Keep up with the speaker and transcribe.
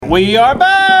We are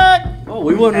back. Oh,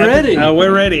 we weren't ready.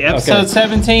 We're ready. Episode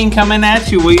 17 coming at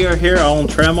you. We are here on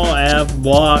Tremel Ave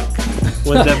Block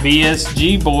with the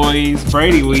BSG boys.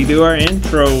 Brady, we do our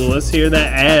intro. Let's hear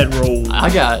that ad roll. I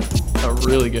got a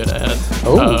really good ad.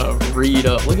 Read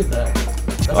up. Look at that.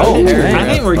 I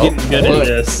think we're getting good at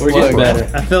this. We're getting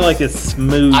better. I feel like it's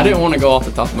smooth. I didn't want to go off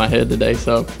the top of my head today,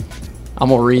 so I'm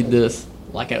going to read this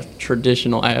like a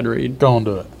traditional ad read. Go on,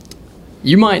 do it.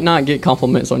 You might not get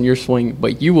compliments on your swing,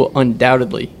 but you will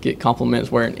undoubtedly get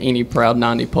compliments wearing any Proud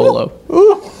 90 polo.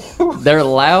 Their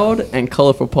loud and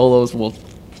colorful polos will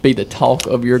be the talk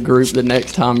of your group the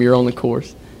next time you're on the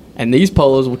course. And these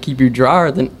polos will keep you drier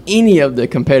than any of the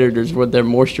competitors with their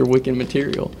moisture-wicking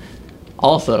material.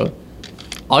 Also,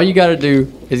 all you got to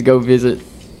do is go visit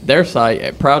their site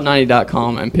at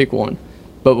proud90.com and pick one.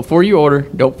 But before you order,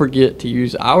 don't forget to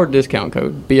use our discount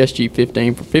code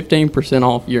BSG15 for 15%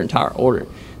 off your entire order.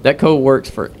 That code works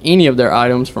for any of their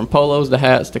items from polos to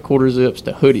hats to quarter zips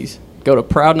to hoodies. Go to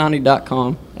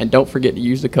proud90.com and don't forget to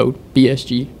use the code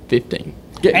BSG15. And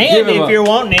if you're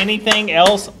wanting anything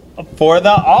else for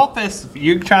the office, if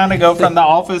you're trying to go from the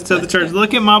office to the church,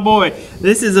 look at my boy.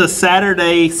 This is a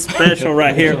Saturday special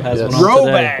right here.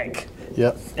 Throwback.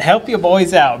 Yep. Help your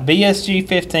boys out.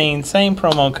 BSG15, same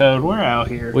promo code. We're out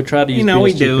here. We try to use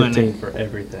BSG15 for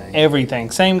everything.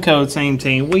 Everything. Same code, same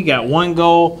team. We got one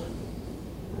goal.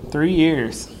 3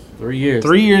 years. 3 years.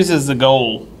 3 years is the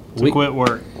goal to quit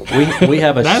work. We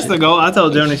have a. That's the goal. I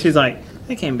told Joni, she's like,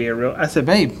 that can't be a real. I said,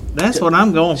 babe, that's what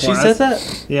I'm going for. She said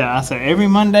that? Yeah, I said, every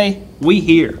Monday, we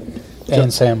here.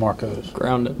 And San Marcos.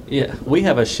 Grounded. Yeah, we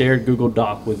have a shared Google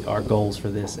Doc with our goals for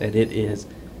this, and it is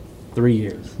 3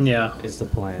 years. Yeah. Is the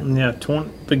plan. Yeah,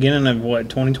 beginning of what,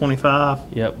 2025?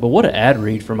 Yeah, but what an ad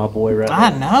read for my boy right I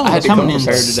there. know. I had to come coming in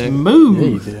prepared today.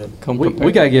 smooth. Yeah, you did.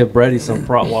 We got to give Brady some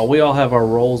prop. While we all have our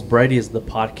roles, Brady is the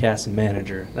podcast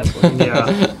manager. That's what he is.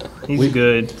 Yeah, he's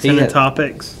good. Sending had-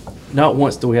 topics. Not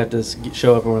once do we have to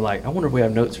show up and we're like, I wonder if we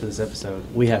have notes for this episode.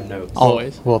 We have notes.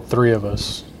 Always. Well, 3 of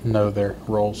us know their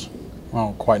roles. I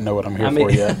don't quite know what I'm here I mean-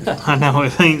 for yet. I know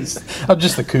it ain't. I'm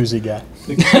just the koozie guy.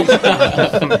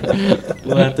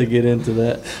 We'll have to get into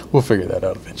that. We'll figure that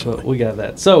out But eventually. we got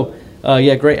that. So,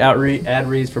 yeah, great ad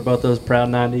reads for both those Proud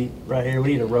 90 right here.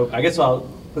 We need a row. I guess I'll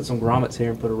put some grommets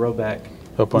here and put a row back.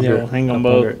 Up under Yeah, it. hang on up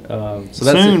both. under it. So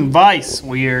that's Soon, it. Vice,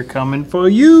 we are coming for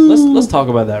you. Let's talk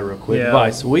about that real quick. Yeah.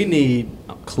 Vice, we need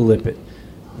clip it.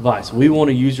 Vice, we want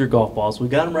to use your golf balls. We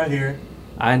got them right here.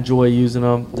 I enjoy using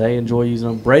them. They enjoy using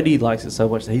them. Brady likes it so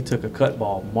much that he took a cut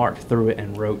ball, marked through it,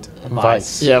 and wrote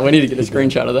Vice. Yeah, we need to get a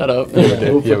screenshot of that up. We'll Yeah,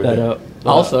 put we that did. up.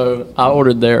 Also, I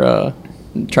ordered their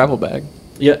travel bag.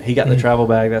 Yeah, he got the travel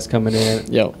bag that's coming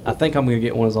in. Yo. I think I'm gonna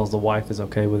get one as long as the wife is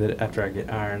okay with it after I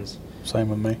get irons. Same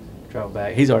with me. Travel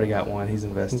bag. He's already got one. He's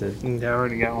invested. Yeah, I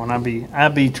already got one.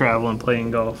 I'd be traveling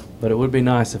playing golf. But it would be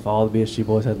nice if all the BSG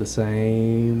boys had the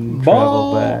same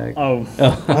travel bag. Oh,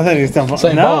 I think it's something.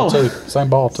 Same no. ball, too. Same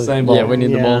ball, too. Same ball. Yeah, we need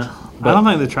the Yeah. balls. I don't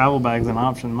think the travel bag's an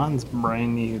option. Mine's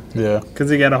brand new. Yeah.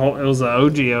 Because it got a hole. It was an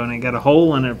OGO and it got a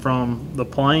hole in it from the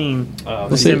plane.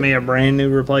 They see. sent me a brand new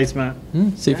replacement.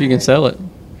 See if you can sell it.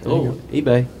 Oh,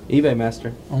 eBay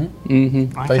master.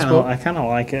 Mm-hmm. Facebook? I kind of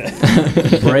like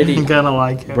it. Brady, I kind of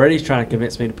like it. Brady's trying to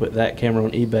convince me to put that camera on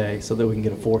eBay so that we can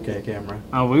get a 4K camera.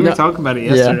 Oh, we were No. talking about it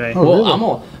yesterday. Yeah. Oh, Well,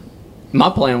 really?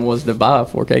 my plan was to buy a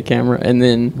 4K camera and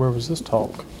then. Where was this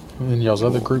talk? In y'all's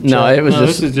other group No, chat? it was No,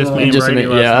 just. this is just me and Brady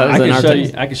last Yeah, night. it was in our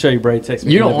text. I can show you Brady text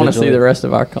me. You don't want to see the individually. rest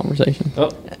of our conversation.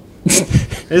 Oh,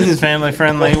 This is family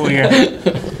friendly. We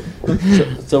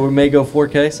are so we may go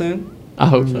 4K soon. I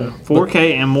hope so.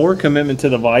 4K and more commitment to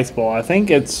the Vice ball. I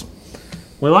think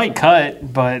we like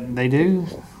cut, but they do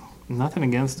nothing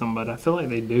against them. But I feel like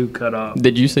they do cut up.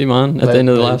 Did you see mine at the end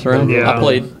of the last round? Yeah. I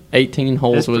played 18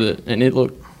 holes with it, and it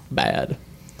looked bad.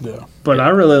 Yeah. But I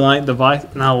really like the Vice,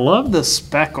 and I love the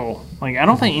speckle. Like I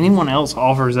don't think anyone else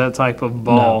offers that type of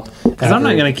ball because I'm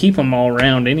not going to keep them all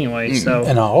around anyway. So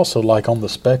And I also like on the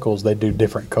speckles, they do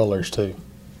different colors, too.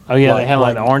 oh yeah, they had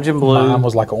like the orange and blue. Mine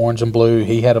was like an orange and blue.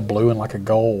 He had a blue and like a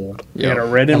gold. You had a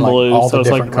red and, And like blue, all so the it's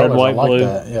like different red, colors. white, I like blue.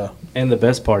 that. Yeah. And the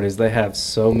best part is they have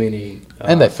so many.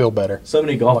 And they feel better. So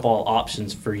many golf ball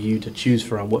options for you to choose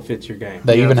from. What fits your game?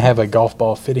 They Yeah. even have a golf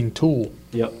ball fitting tool.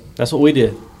 Yep, that's what we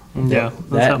did. Yeah,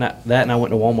 That and I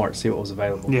went to Walmart to see what was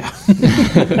available. yeah.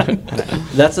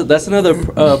 That's another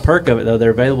perk of it though.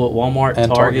 They're available at Walmart,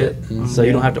 And Target, Target. so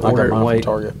you don't have to I got order it mine and from wait.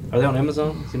 Target. Are they on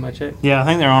Amazon? See my check. Yeah, I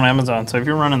think they're on Amazon. So if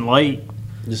you're running late,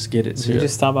 Just get it. you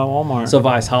just stop by Walmart. So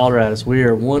Vice, holler at us. We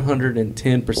are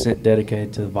 110%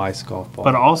 dedicated to the Vice golf ball.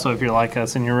 but also, if you're like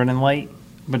us and you're running late,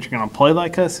 but you're going to play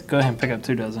like us, go ahead and pick up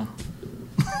 2 dozen.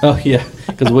 Oh yeah,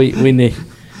 because we need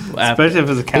Especially if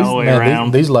it's a Callaway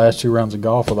round. These last 2 rounds of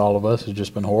golf with all of us has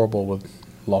just been horrible with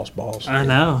lost balls. I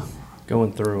know.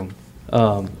 Going through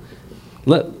them.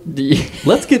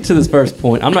 Let's get to this first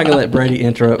point. I'm not going to let Brady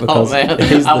interrupt because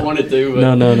I wanted to.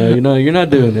 But. No, you're not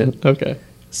doing it. Okay.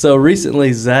 So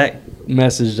recently, Zach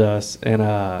messaged us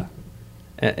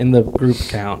in the group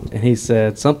account, and he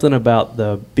said something about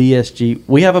the BSG.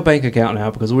 We have a bank account now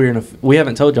because we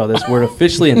haven't told y'all this. We're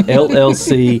officially an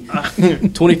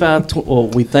LLC. 25. Well,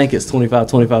 we think it's 25,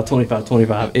 25, 25,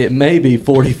 25. It may be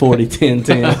 40, 40, 10,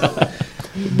 10.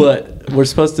 But we're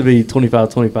supposed to be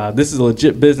 25, 25. This is a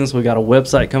legit business. We got a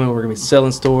website coming. We're going to be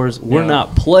selling stores. We're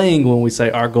not playing when we say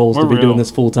our goal is to be doing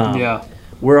this full time. Yeah.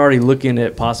 We're already looking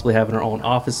at possibly having our own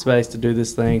office space to do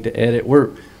this thing, to edit.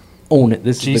 We're on it.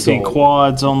 This is the GC goal.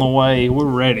 quads on the way. We're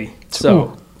ready.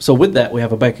 So with that, we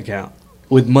have a bank account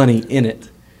with money in it.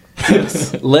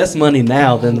 Less money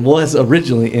now than was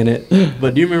originally in it.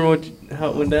 But do you remember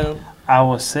how it went down? I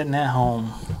was sitting at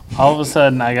home. All of a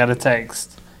sudden, I got a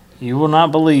text. You will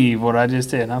not believe what I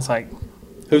just did. And I was like,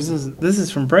 this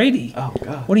is from Brady. Oh,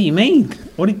 God. What do you mean?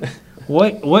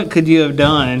 What could you have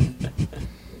done?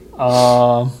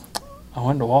 I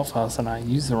went to Waffle House and I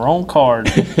used the wrong card.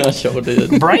 I sure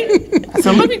did. Right?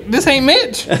 So this ain't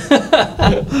Mitch.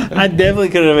 I definitely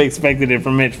could have expected it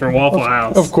from Mitch for Waffle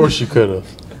House. Of course you could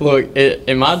have. Look,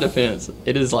 in my defense,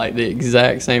 it is like the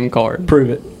exact same card. Prove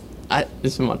it.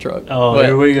 This is my truck. Oh, But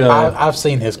here we go. I've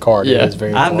seen his card. Yeah. It is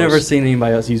very I've close. never seen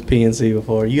anybody else use PNC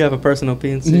before. You have a personal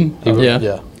PNC?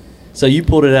 Yeah. So you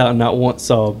pulled it out and not once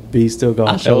saw B Still Golf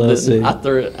I sure LLC. did.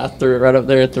 I threw it right up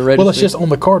there at the register. Well, it's just on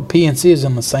the card. PNC is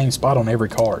in the same spot on every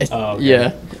card. Oh, okay. Yeah.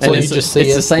 So And you it's just see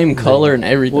it's it. the same color and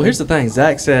everything. Well, here's the thing.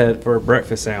 Zach said for a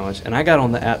breakfast sandwich, and I got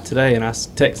on the app today, and I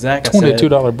text Zach. I said,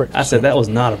 $22 breakfast. I said that was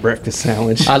not a breakfast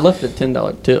sandwich. I left a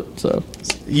 $10 tip, so.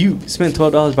 You spent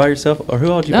 $12 by yourself, or who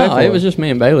all did you pay No, for? it was just me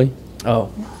and Bailey. Oh,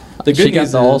 the good She got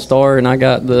news the is- All-Star, and I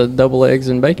got the double eggs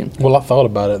and bacon. Well, I thought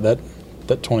about it.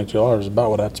 That $22 is about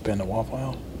what I'd spend at Waffle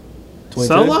House. 22?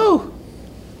 Solo?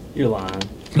 You're lying.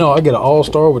 No, I get an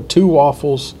All-Star with 2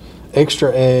 waffles,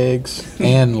 extra eggs,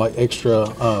 and like extra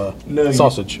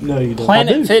sausage. No, you don't.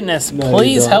 Planet Fitness, No, you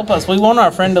please don't. help us. We want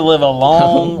our friend to live a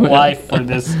long life for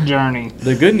this journey.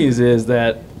 The good news is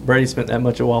that Brady spent that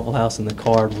much at Waffle House, and the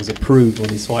card was approved when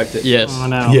he swiped it. Yes. I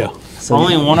know. Yeah. So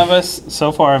Only one of us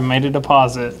so far have made a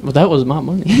deposit. Well, that was my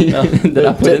money that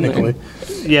I put in there. Technically.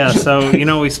 Yeah, so,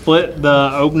 we split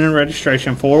the opening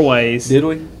registration 4 ways. Did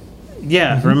we?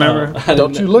 Yeah, remember?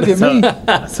 Don't you look at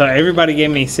me. So everybody gave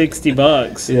me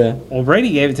 $60. Yeah. Well,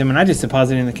 Brady gave it to me, and I just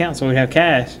deposited it in the account so we'd have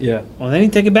cash. Yeah. Well, then he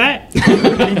took it back. He took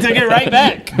it right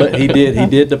back. But he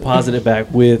did deposit it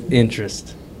back with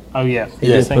interest. Oh, yeah. He He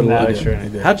did just put a little that. extra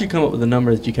in it. How'd you come up with the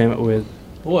number that you came up with?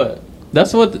 What?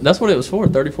 That's what it was for,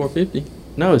 $34.50.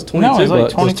 No, it's 22 No, it was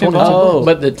like bucks. $22. Oh,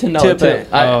 But the $10 Tip tip,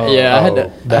 it. I had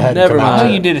to. That had Never to come out. Oh,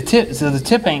 mind. you did a tip, so the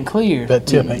tip ain't clear. That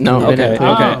tip ain't No. clear. okay,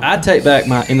 Oh. okay. I take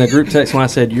back in the group text when I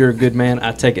said you're a good man.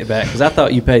 I take it back because I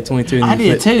thought you paid 22 and I you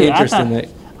did put too. interest in it.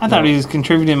 I thought he was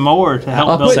contributing more to help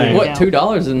I build put that what account.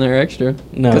 $2 in there extra.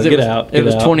 No, 'Cause get it was, out, It get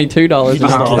was out. $22. You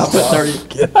just and I lost. put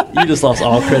 30. You just lost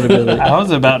all credibility. I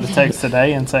was about to text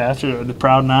today and say after the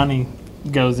Proud 90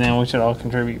 goes in, we should all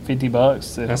contribute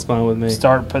 $50 to That's fine with me.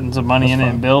 start putting some money in it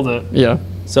and build it. Yeah.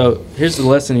 So here's the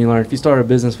lesson you learn: if you start a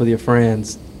business with your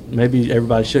friends, maybe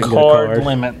everybody shouldn't get a Card card.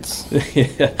 limits.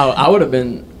 Yeah. I would have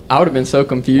been so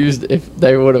confused if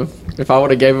I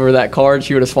would have gave her that card,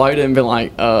 she would have swiped it and been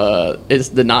like, it's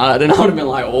denied. And I would have been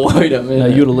like, wait a minute. No,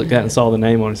 you would have looked at it and saw the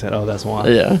name on it and said, oh, that's why.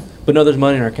 Yeah. But no, there's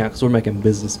money in our account because we're making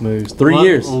business moves. 3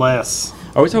 years. Less.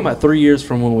 Are we talking about 3 years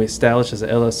from when we established as an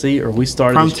LLC or we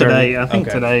started From this journey? today. I think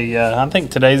Okay. today, yeah. I think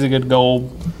today's a good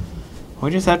goal.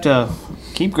 We just have to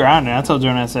keep grinding. I told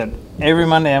Jonah, I said, every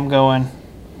Monday I'm going,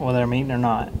 whether I'm eating or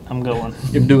not, I'm going.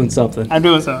 You're doing something. I'm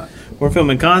doing so. We're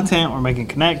filming content. We're making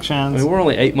I connections. mean, we're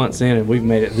only 8 months in and we've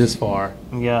made it this far.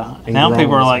 Yeah. And Now people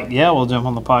are growing. like, yeah, we'll jump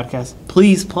on the podcast.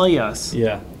 Please play us.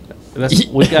 Yeah.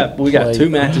 We got 2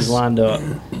 matches lined up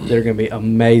that are going to be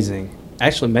amazing.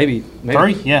 Actually, maybe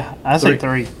 3? Yeah. I say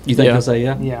 3. You think Yeah. he'll say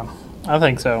yeah? Yeah. I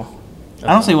think so.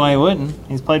 I don't see why he wouldn't.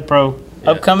 He's played pro.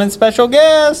 Upcoming special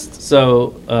guest.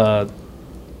 So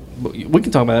we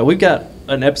can talk about that. We've got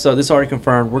an episode. This is already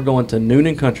confirmed. We're going to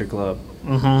Noonan Country Club,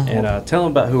 and tell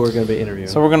them about who we're going to be interviewing.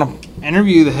 So we're going to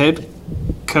interview the head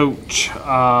coach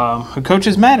who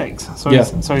coaches Maddox. So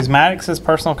he's Maddox's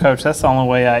personal coach. That's the only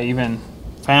way I even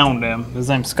found him. His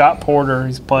name's Scott Porter.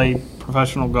 He's played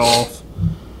professional golf.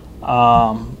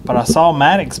 But I saw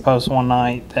Maddox post one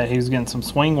night that he was getting some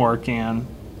swing work in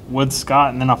with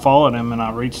Scott, and then I followed him and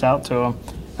I reached out to him.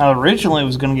 I originally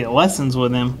was going to get lessons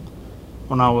with him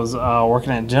when I was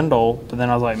working at Jindal, but then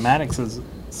I was like, Maddox is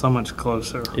so much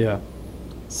closer. Yeah.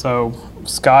 So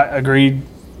Scott agreed,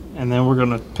 and then we're going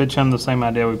to pitch him the same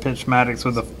idea. We pitched Maddox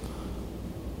with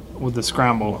the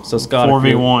scramble. So Scott,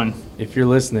 4v1. If you're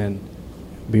listening,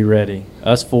 be ready.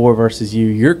 Us 4 versus you.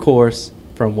 Your course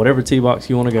from whatever tee box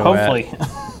you want to go Hopefully. at.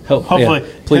 Hopefully.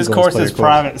 His course is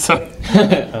private, so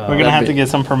we're going to have to get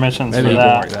some permissions for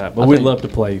that. But we'd love to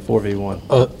play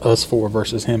 4v1. Us 4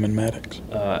 versus him and Maddox.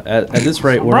 At this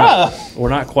rate, we're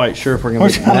not quite sure if we're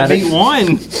going to beat Maddox. Beat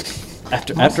one.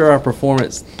 After our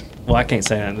performance, well, I can't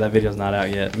say that video's not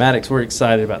out yet. Maddox, we're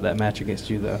excited about that match against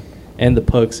you, though, and the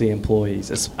Pugsy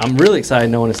employees. I'm really excited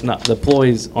knowing it's not the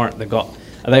employees aren't the golf.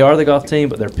 They are the golf team,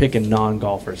 but they're picking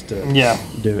non-golfers to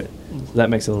do it. So that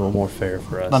makes it a little more fair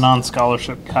for us. The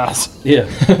non-scholarship guys. Yeah,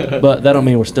 but that don't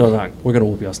mean we're going to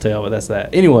whoop y'all's tail, but that's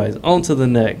that. Anyways, on to the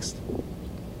next,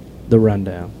 the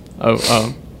rundown.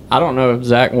 I don't know if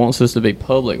Zach wants this to be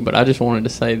public, but I just wanted to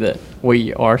say that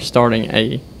we are starting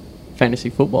a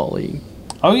fantasy football league.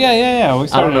 Oh, yeah.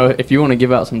 I don't know if you want to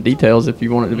give out some details, if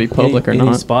you want it to be public or not.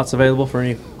 Any spots available for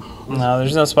any? No,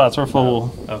 there's no spots. We're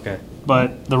full. Okay.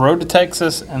 But the road to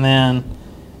Texas, and then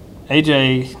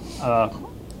AJ,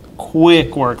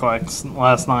 quick work like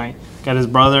last night, got his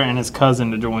brother and his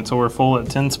cousin to join. So we're full at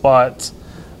 10 spots.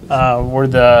 We're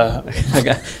the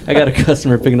I got a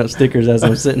customer picking up stickers as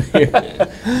I'm sitting here.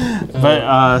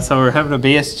 But so we're having a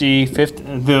BSG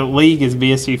 15. The league is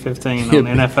BSG 15 on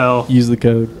NFL. Use the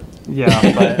code. Yeah,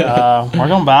 but we're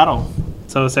gonna battle.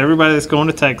 So it's everybody that's going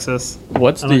to Texas.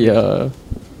 What's the?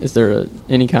 Is there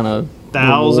any kind of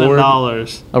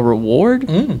 $1,000 a reward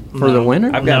for the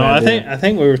winner? I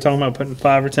think we were talking about putting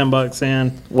 $5 or $10 in.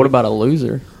 What about a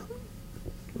loser?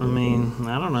 I mean,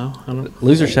 I don't know.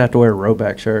 Losers should have to wear a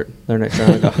rowback shirt their next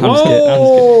round of golf. I'm just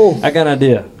kidding. I got an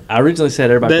idea. I originally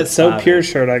said everybody. That So Pure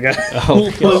shirt I got.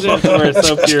 Losers wear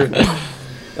So Pure.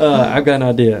 I've got an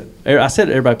idea. I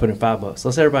said everybody put in $5.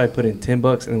 Let's everybody put in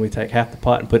 $10, and then we take half the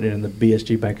pot and put it in the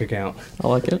BSG bank account. I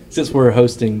like it. Since we're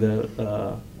hosting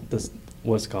the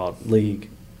what's it called, league.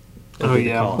 Oh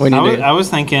yeah. I was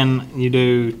thinking you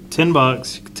do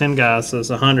 $10, 10 guys, so it's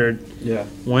 100. Yeah.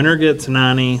 Winner gets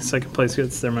 90. Second place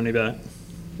gets their money back.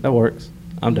 That works.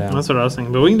 I'm down. That's what I was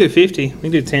thinking. But we can do 50. We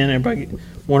can do 10.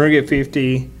 Winner get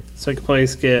 50. Second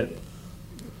place get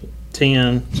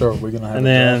 10. So are we gonna have a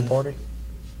draft party?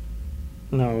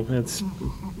 No, it's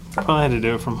probably had to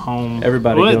do it from home.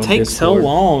 Everybody. Well, it takes so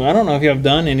long. I don't know if you have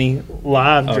done any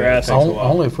live drafts.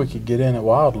 Only if we could get in at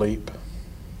Wild Leap.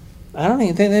 I don't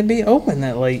even think they'd be open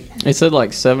that late. They said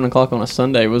like 7 o'clock on a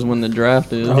Sunday was when the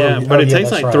draft is. But it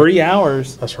takes like 3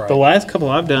 hours. That's right. The last couple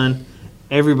I've done,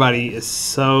 everybody is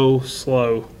so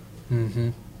slow.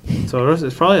 Mm-hmm. So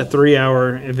it's probably a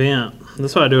 3-hour event.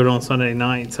 That's why I do it on Sunday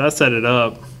nights. I set it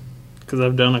up because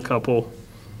I've done a couple.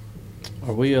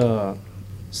 Are we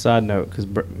side note, because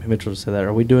Mitchell said that,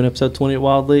 are we doing episode 20 at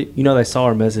Wild Leap? You know they saw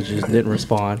our messages and didn't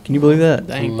respond. Can you believe that?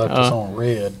 Dang. Left us on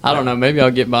red. I don't know. Maybe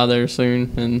I'll get by there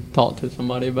soon and talk to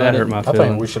somebody about That it. hurt my I feelings.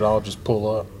 think we should all just pull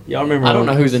up. Y'all remember? I don't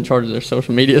know who's in charge of their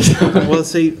social media. Well,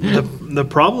 see, the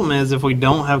problem is if we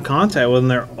don't have contact with them,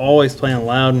 they're always playing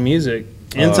loud music,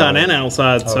 inside and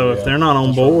outside. So if they're not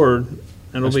on board,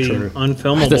 it'll be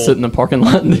unfilmable. Just sit in the parking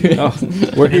lot and do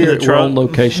it. We're here. We're on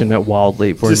location at Wild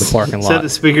Leap. We're in the parking lot. Set the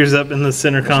speakers up in the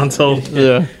center console.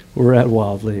 Yeah. We're at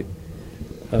Wild Leap.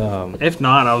 If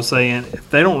not, I was saying, if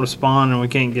they don't respond and we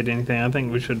can't get anything, I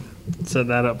think we should set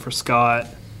that up for Scott.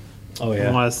 Oh,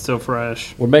 yeah. While it's still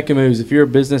fresh. We're making moves. If you're a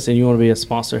business and you want to be a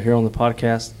sponsor here on the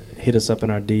podcast, hit us up in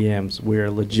our DMs. We're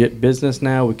a legit business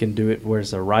now. We can do it where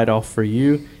it's a write-off for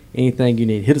you. Anything you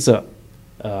need, hit us up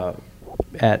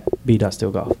at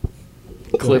b.steelgolf.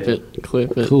 Clip it.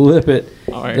 Clip it.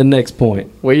 All right. The next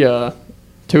point. We, 2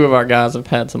 of our guys have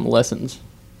had some lessons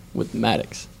with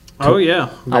Maddox. Oh, yeah.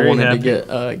 I wanted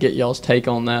to get y'all's take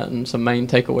on that and some main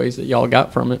takeaways that y'all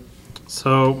got from it.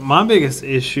 So my biggest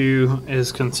issue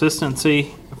is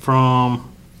consistency from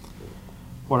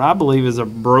what I believe is a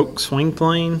broke swing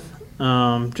plane,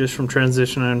 just from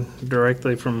transitioning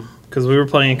directly from – because we were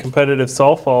playing competitive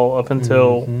softball up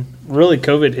until really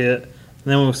COVID hit, and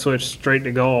then we switched straight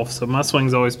to golf. So my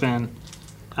swing's always been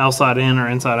outside in or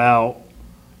inside out.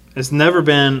 It's never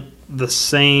been the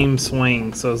same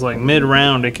swing. So it's like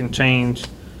mid-round it can change,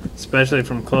 especially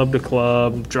from club to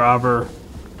club, driver.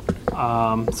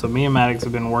 So me and Maddox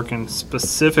have been working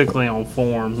specifically on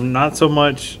form. Not so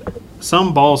much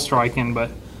some ball striking,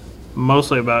 but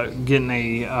mostly about getting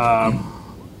a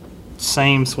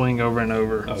same swing over and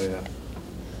over. Oh, yeah.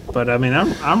 But, I mean,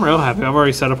 I'm real happy. I've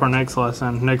already set up our next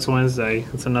lesson next Wednesday.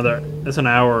 It's an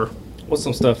hour. What's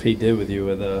some stuff he did with you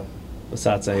with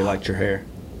besides say he liked your hair?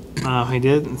 He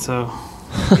did, so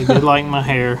he did like my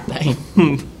hair.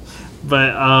 Dang.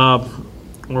 But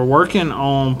we're working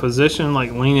on position,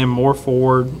 like leaning more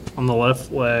forward on the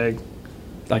left leg.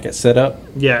 Like at setup?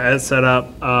 Yeah, at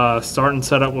setup. Starting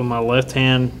setup with my left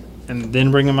hand and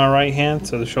then bringing my right hand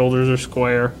so the shoulders are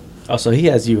square. Oh, so he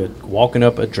has you walking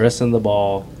up, addressing the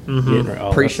ball.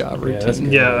 Pre-shot routine. that's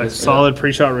good. Yeah, That's solid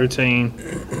pre-shot routine.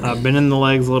 Bending the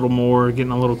legs a little more,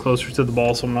 getting a little closer to the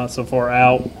ball so I'm not so far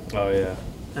out. good. Oh, yeah.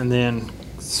 And then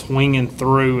swinging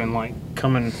through and like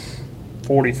coming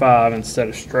 45 instead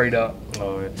of straight up.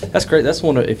 Oh, yeah. That's great. That's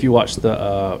one of, if you watch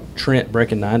the Trent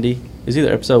Breaking 90, it's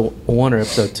either episode 1 or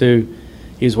episode 2.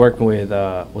 He was working with,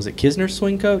 was it Kisner's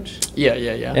swing coach? Yeah.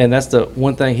 And that's the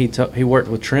one thing he worked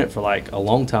with Trent for like a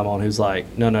long time on. He was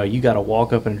like, no, you got to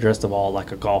walk up and address the ball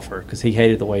like a golfer, because he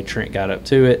hated the way Trent got up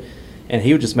to it. And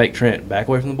he would just make Trent back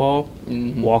away from the ball,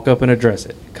 walk up and address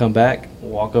it, come back,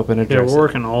 walk up and address Yeah, we're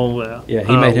working all of that. Yeah,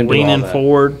 he made him do all leaning that.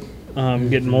 forward,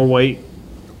 getting more weight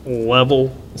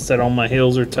level instead on my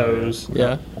heels or toes.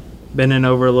 Yeah. Bending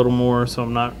over a little more so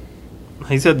I'm not.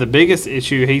 He said the biggest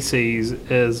issue he sees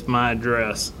is my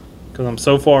address because I'm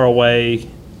so far away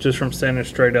just from standing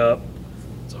straight up.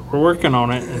 So we're working on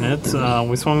it, and it's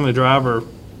we swung the driver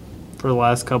for the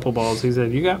last couple balls. He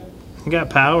said, "You got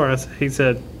power." He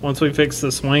said, "Once we fix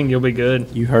the swing, you'll be good."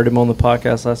 You heard him on the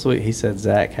podcast last week. He said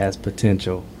Zach has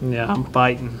potential. Yeah, I'm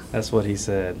fighting. That's what he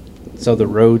said. So the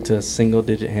road to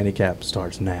single-digit handicap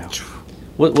starts now.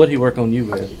 What he work on you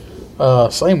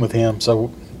with? Same with him.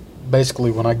 So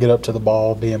basically, when I get up to the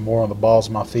ball, being more on the balls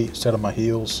of my feet instead of my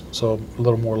heels, so a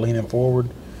little more leaning forward,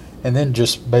 and then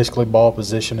just basically ball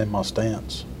position in my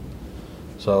stance.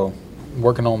 So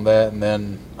working on that, and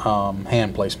then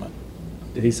hand placement.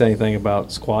 Did he say anything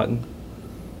about squatting?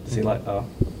 Does he like? I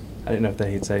didn't know if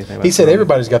he'd say anything about He said squatting.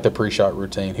 everybody's got their pre-shot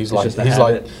routine. He's just a like,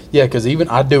 habit. yeah, because even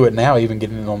I do it now, even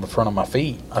getting it on the front of my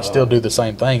feet. I still do the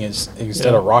same thing.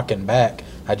 Instead of rocking back,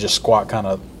 I just squat kind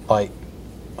of like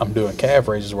I'm doing calf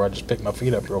raises, where I just pick my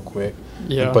feet up real quick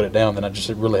and put it down. Then I just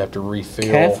really have to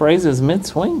refill. Calf raises mid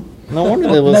swing. No wonder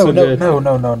they look No, so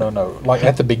no, good. no. Like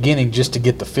at the beginning, just to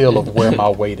get the feel of where my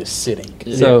weight is sitting.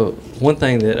 So one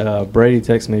thing that Brady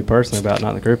texted me personally about, not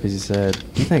in the group, is he said,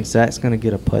 "Do you think Zach's going to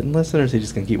get a putting lesson, or is he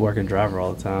just going to keep working driver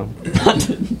all the time?"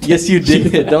 Yes, you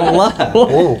did. Don't lie.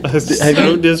 Whoa. That's Have so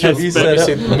you disrespectful.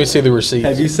 set Let me see the receipt.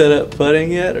 Have you set up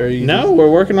putting yet, or you No,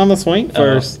 we're working on the swing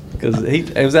first. Because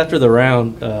it was after the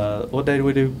round. What day did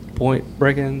we do point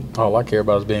breaking? All I care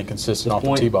about is being consistent off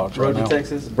the tee box right road now. to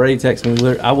Texas. Brady texted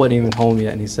me. I wasn't even home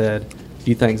yet, and he said, "Do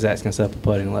you think Zach's gonna set up a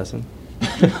putting lesson?"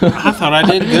 I thought I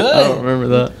did I don't good. remember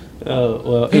that. Oh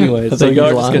well. Anyway, I so think y'all are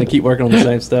you're just lying. gonna keep working on the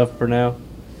same stuff for now.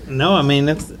 No, I mean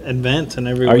it's advancing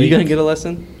every Are week. you gonna get a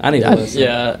lesson? I need a lesson.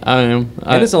 Yeah, I am.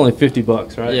 And it's only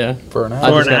 $50, right? Yeah. For an I hour. For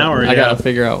just an gotta- hour, I yeah. gotta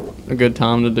figure out a good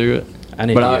time to do it. I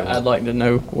need But to go. I'd like to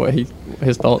know what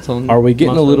his thoughts on. Are we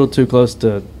getting my a little stuff. too close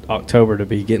to October to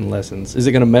be getting lessons? Is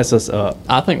it gonna mess us up?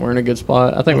 I think we're in a good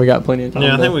spot. I think we got plenty of time.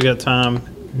 Yeah, I to- think we got time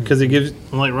because it gives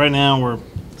like right now we're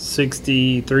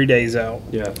 63 days out.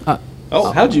 Yeah.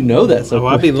 Uh, How'd you know that? So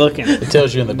I'll be looking. It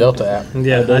tells you in the Delta app.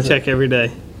 Yeah, I does it? check every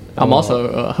day. I'm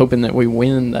also hoping that we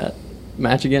win that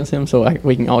match against him, so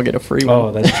we can all get a free one.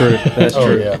 Oh, that's true. That's Oh,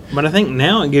 true. yeah. But I think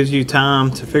now it gives you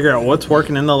time to figure out what's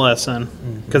working in the lesson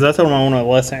because I told him I want a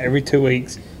lesson every 2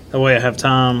 weeks. That way I have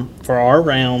time for our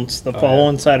rounds the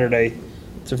following Saturday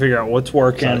to figure out what's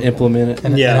working. Trying to implement it.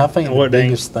 And Yeah, I think and the what day?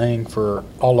 biggest thing for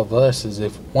all of us is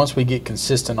if once we get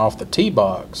consistent off the tee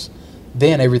box,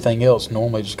 then everything else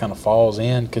normally just kind of falls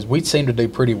in because we seem to do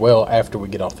pretty well after we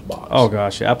get off the box. Oh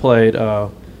gosh, yeah. I played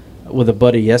with a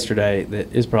buddy yesterday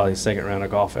that is probably the second round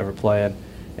of golf I ever played.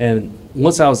 And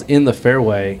once I was in the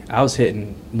fairway, I was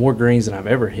hitting more greens than I've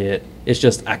ever hit. It's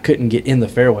just I couldn't get in the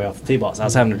fairway off the tee box. I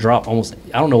was having to drop almost.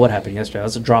 I don't know what happened yesterday. I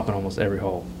was dropping almost every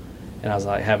hole, and I was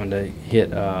like having to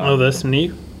hit. Oh, that's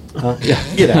new. Yeah,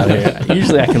 get out of here.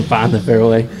 Usually I can find the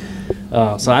fairway,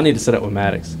 so I need to set up with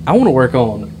Maddox. I want to work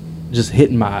on just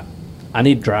hitting my. I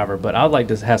need driver, but I'd like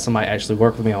to have somebody actually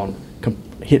work with me on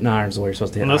hitting irons the way you're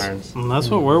supposed to hit And that's, irons. and that's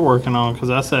what we're working on because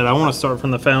I said I want to start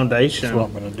from the foundation That's what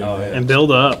I'm going to do. Oh, yeah. and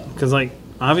build up because like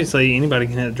obviously anybody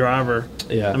can hit a driver.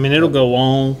 Yeah. I mean it'll go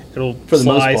long, it'll For the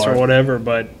most slice or part. whatever,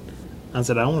 but I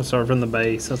said I want to start from the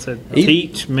base. I said Even-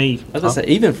 teach me. I was gonna say,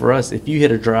 even for us, if you hit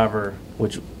a driver,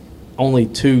 which only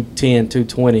 210,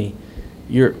 220,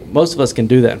 most of us can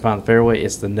do that and find the fairway.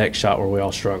 It's the next shot where we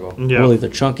all struggle. Yeah. We'll either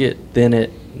chunk it, thin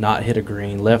it, not hit a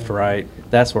green, left, right.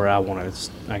 That's where I want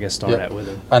to, I guess, start Yeah. at with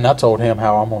him. And I told him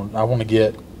how I want to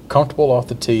get comfortable off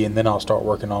the tee, and then I'll start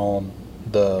working on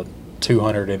the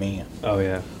 200 and in. Oh,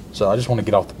 yeah. So I just want to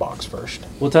get off the box first.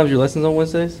 What time's your lessons on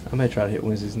Wednesdays? I may try to hit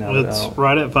Wednesdays now. It's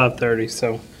right at 5:30.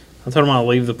 So I told him I'll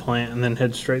leave the plant and then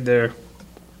head straight there.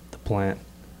 The plant.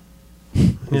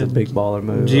 It's a big baller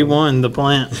move. G1, the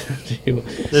plant.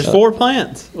 There's 4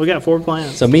 plants. We got 4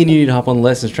 plants. So me and you need to hop on the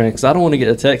lessons train because I don't want to get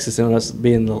to Texas and us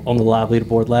being on the live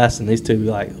leaderboard last, and these two be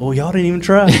like, "Oh, y'all didn't even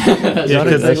try." Yeah,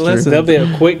 because there'll be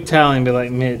a quick tally and be like,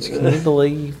 Mitch, can you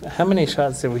believe how many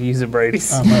shots did we use at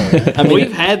Brady's? I mean,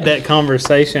 We've had that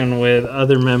conversation with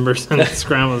other members in the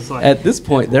scrambles. Like, at this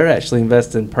point, they're actually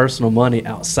investing personal money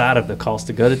outside of the cost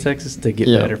to go to Texas to get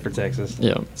better for Texas.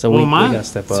 Yeah. So we got to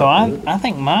step up. So I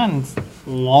think mine's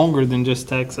longer than just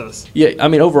Texas. Yeah, I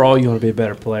mean, overall, you want to be a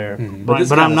better player. Right,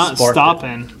 but I'm not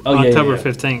stopping October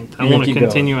 15th. I want to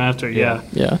continue after, Yeah.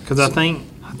 Because I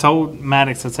told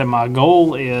Maddox, I said, my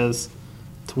goal is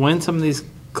to win some of these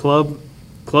club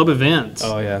events.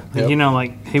 Oh, yeah. Like, you know,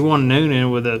 like he won Noonan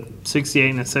with a 68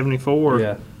 and a 74.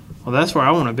 Yeah. Well, that's where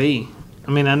I want to be.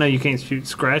 I mean, I know you can't shoot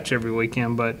scratch every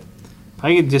weekend, but if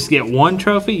I could just get one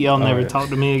trophy, y'all never talk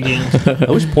to me again.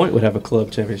 I wish Point would have a club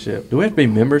championship. Do we have to be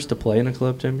members to play in a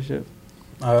club championship?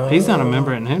 He's not a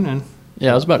member at Noonan.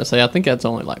 Yeah, I was about to say, I think that's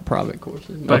only like private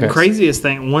courses. But craziest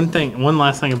thing, one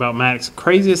last thing about Maddox.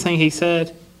 Craziest thing he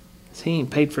said is he ain't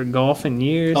paid for golf in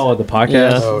years. Oh, the podcast?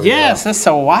 Yeah. Oh, Yes, that's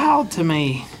so wild to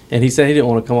me. And he said he didn't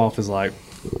want to come off as like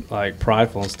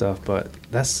prideful and stuff, but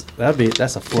that's a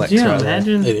flex Could you right there.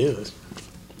 imagine? It is.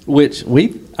 Which we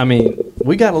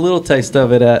got a little taste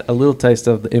of it at the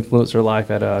influencer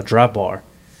life at Drive Bar.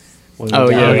 When we Oh,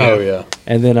 were down yeah. there. Oh, yeah.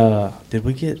 And then did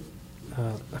we get?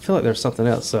 I feel like there's something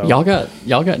else. So Y'all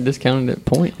got discounted at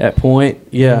Point. at Point,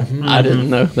 yeah, I didn't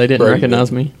know. They didn't Brady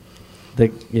recognize me. they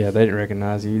didn't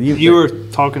recognize you. You were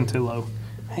talking too low.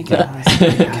 Hey guys,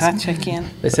 can I check in?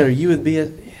 They said, "Are you with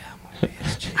BS?" Yeah, I'm with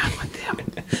BSG. I'm with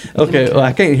them. Okay, well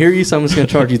I can't hear you, so I'm just gonna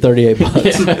charge you $38.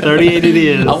 38 it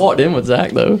is. I walked in with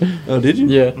Zach though. Oh, did you?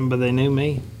 Yeah. But they knew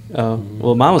me. Well,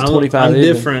 mine was 25. I'm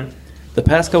even. different. The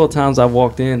past couple of times I've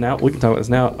walked in, now we can talk about this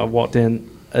now. I've walked in,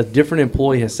 a different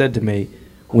employee has said to me,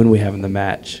 "When we having the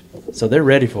match?" So they're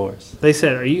ready for us. They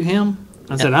said, "Are you him?"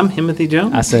 I said, "I'm Timothy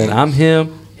Jones." I said, "I'm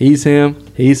him. He's him.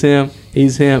 He's him.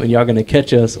 He's him." And y'all gonna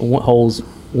catch us on holes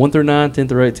 1 through 9, 10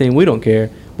 through 18. We don't care,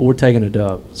 but we're taking a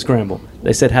dub scramble.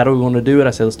 They said, "How do we want to do it?"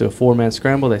 I said, "Let's do a 4-man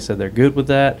scramble." They said they're good with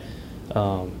that.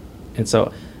 And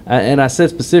so, I said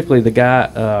specifically the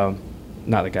guy.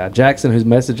 Not the guy, Jackson, who's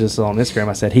messaged us on Instagram.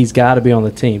 I said, he's got to be on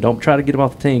the team. Don't try to get him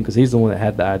off the team because he's the one that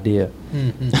had the idea.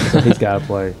 He's got to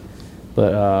play.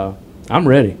 But I'm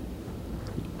ready.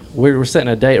 We're setting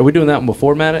a date. Are we doing that one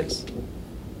before Maddox?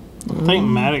 I think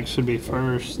Maddox should be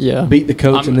first. Yeah. Beat the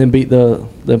coach and then beat the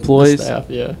employees? Staff,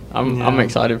 yeah. I'm Yeah.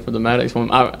 excited for the Maddox one.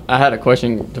 I had a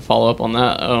question to follow up on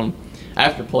that.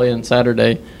 After playing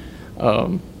Saturday,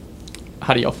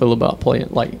 how do y'all feel about playing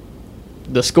like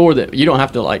the score that you don't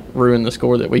have to like ruin the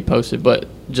score that we posted, but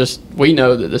just we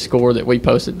know that the score that we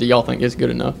posted, do y'all think is good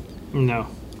enough? No.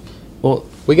 Well,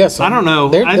 We got some. I don't know.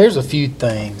 There's a few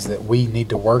things that we need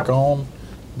to work on,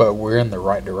 but we're in the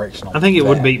right direction. I think it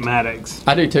would that. beat Maddox.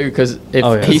 I do too, because if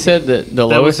Oh, yeah. he said that the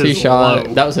That was lowest he his shot,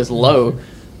 low. that was his low,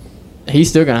 he's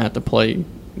still gonna have to play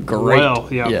great. Well,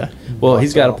 yeah. Yeah. well,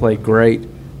 he's got to play great.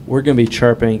 We're going to be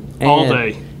chirping. All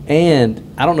day.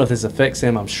 And I don't know if this affects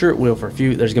him. I'm sure it will for a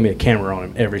few. There's going to be a camera on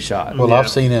him every shot. Well, Yeah. I've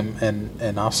seen him,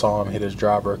 and I saw him hit his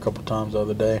driver a couple times the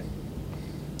other day,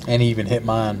 and he even hit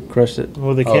mine. Crushed it.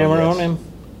 With the Oh, camera yes. on him.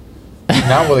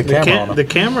 Not with a The, camera on him. the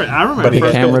camera. I remember But the he-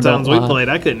 first couple camera times we don't lie. played,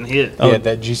 I couldn't hit. He had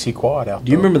that GC quad out.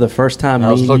 Do you remember the first time I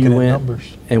me was and looking you at went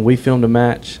numbers. and we filmed a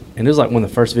match? And it was like one of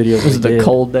the first videos It was we the did.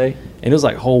 cold day And it was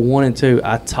like hole 1 and 2.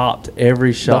 I topped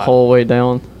every shot. the whole way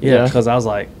down. Yeah, because I was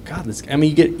like, God, this. I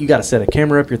mean, you got to set a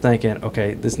camera up. You're thinking,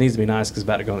 okay, this needs to be nice because it's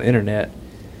about to go on the internet.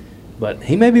 But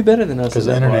he may be better than us. Because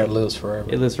at the that internet point. lives forever.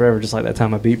 It lives forever, just like that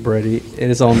time I beat Brady.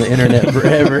 And it's on the internet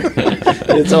forever.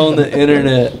 It's on the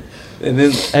internet. And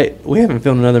then, hey, we haven't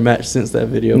filmed another match since that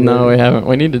video. No, really. we haven't.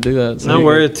 We need to do that. No,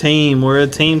 we're a team. We're a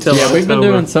team till Yeah, we've been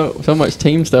October. doing so much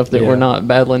team stuff that Yeah. we're not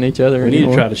battling each other We need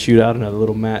anymore. to try to shoot out another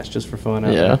little match just for fun.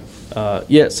 Out Yeah. there.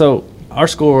 Yeah. So our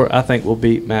score, I think, will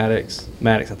beat Maddox.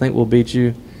 Maddox, I think we'll beat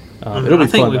you. It'll be I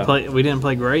think fun. we didn't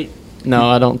play great. No,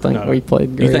 I don't think No. we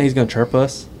played Do great. you think he's going to chirp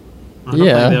us? I don't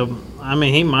Yeah. think they'll- I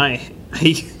mean, he might.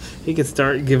 He could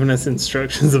start giving us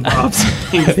instructions of ops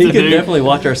things He to could do. definitely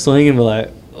watch our swing and be like,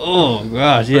 "Oh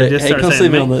gosh, Or yeah." just Hey, start come see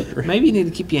saying, me on maybe, the. maybe you need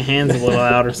to keep your hands a little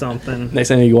out or something. Next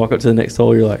time you walk up to the next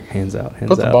hole, you're like, hands out,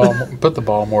 hands out. Put the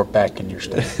ball more back in your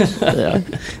stance. Yeah.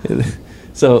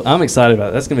 So I'm excited about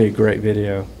it. That's gonna be a great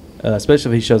video,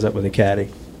 especially if he shows up with a caddy.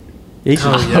 He should,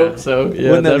 Oh, I yeah. hope so. Yeah,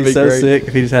 wouldn't that that'd be so great. sick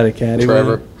if he just had a caddy? with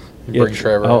Trevor. him? Bring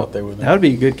Trevor out there with him. That would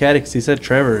be a good caddy because he said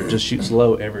Trevor just shoots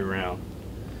low every round.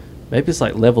 Maybe it's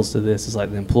like levels to this. It's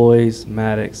like the employees,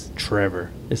 Maddox, Trevor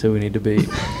is who we need to beat.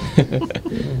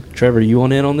 Trevor, you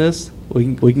want in on this?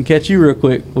 We can catch you real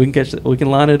quick. We can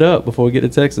line it up before we get to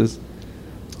Texas.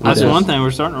 That's one thing.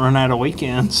 We're starting to run out of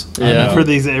weekends. Yeah. For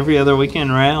these every other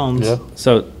weekend rounds. Yeah.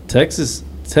 So Texas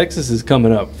is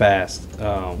coming up fast.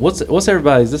 What's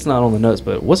everybody's? This is not on the notes,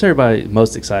 but what's everybody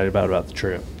most excited about the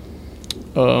trip?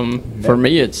 For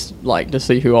me, it's like to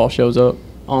see who all shows up.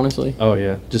 Honestly, Oh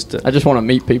yeah, I just want to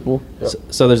meet people. Yep.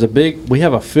 so there's we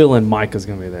have a feeling Micah's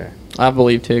gonna be there. I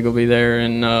believe Tig will be there,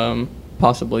 and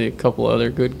possibly a couple other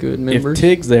good members. If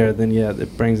Tig's there, then yeah,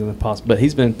 it brings in the possible. But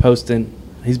he's been posting.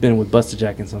 He's been with Busted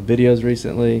Jack in some videos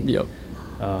recently. Yep.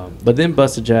 But then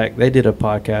Busted Jack, they did a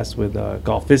podcast with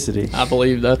Golficity. I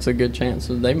believe that's a good chance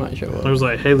that they might show up. There was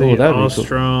like Haley that'd be cool.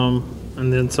 Ostrom,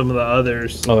 and then some of the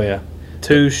others. Oh yeah,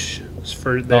 Touche is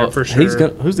for sure.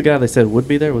 Who's the guy they said would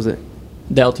be there? Was it?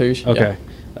 Daltouche. Okay.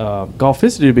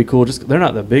 Golficity would be cool. Just they're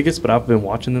not the biggest, but I've been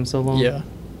watching them so long. Yeah.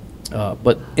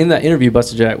 But in that interview,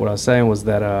 Busted Jack, what I was saying was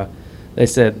that they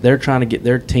said they're trying to get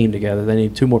their team together. They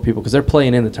need 2 more people because they're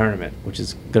playing in the tournament, which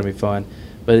is going to be fun.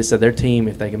 But it said their team,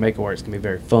 if they can make it work, it's going to be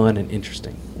very fun and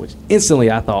interesting. Which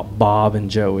instantly I thought Bob and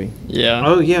Joey. Yeah.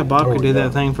 Oh yeah, Bob could do yeah.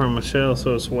 that thing for Michelle,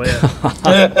 so it's wet.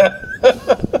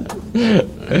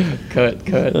 Cut.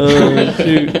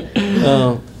 Shoot.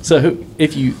 So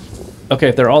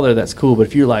if they're all there, that's cool. But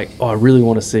if you're like, oh, I really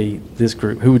want to see this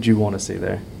group, who would you want to see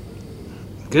there?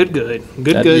 Good.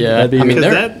 Yeah. I mean,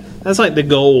 Because that's like the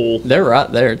goal, They're right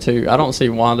there too. I don't see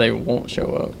why they won't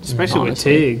show up. especially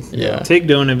honestly. with Tig. Yeah. Tig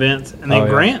doing events, and then Oh, yeah.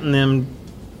 Grant and them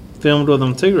filmed with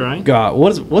them too, right? God,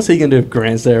 what's he gonna do if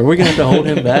Grant's there? We're gonna have to hold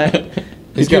him back.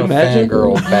 He's Could you got a imagine?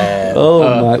 fangirl bad. Oh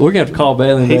my! We're gonna have to call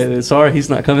Bailey. And say, sorry, he's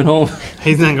not coming home.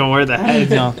 He's not gonna wear the hat. He's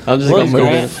gonna. I'm just Look, gonna move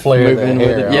Grant, in, flare move that in with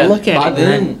hair it. out. Yeah. Look at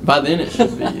it, By then it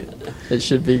should be. It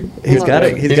should be. He's got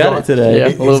it. He's got it today. Yeah.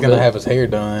 He's a little going to bit. have his hair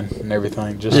done and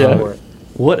everything just Yeah. for it.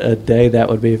 What a day that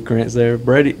would be if Grant's there.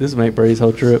 Brady, this would make Brady's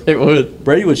whole trip. It would.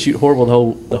 Brady would shoot horrible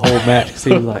the whole match because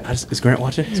he was like, "Is Grant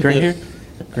watching? Is Grant here?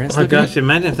 Grant's Oh my looking?" gosh!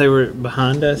 Imagine if they were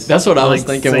behind us. That's what I was Like,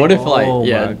 thinking. say- What if like Oh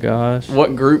yeah? my gosh!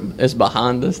 What group is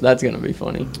behind us? That's gonna be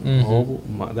funny. Oh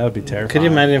my, that would be terrifying. Could you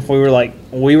imagine if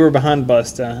we were behind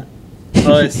Busta,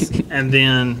 us, and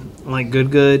then like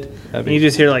good, That'd and be- you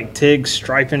just hear like Tig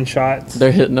striping shots.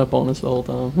 They're hitting up on us the whole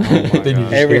time. Oh my Then you gosh.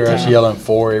 just Every hear us time. yelling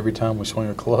 4 every time we swing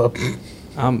a club.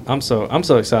 I'm so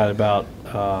excited about.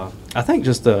 I think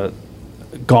just the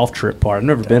golf trip part. I've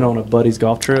never been on a buddy's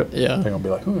golf trip. Yeah. They're going to be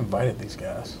like, who invited these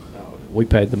guys? We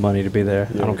paid the money to be there.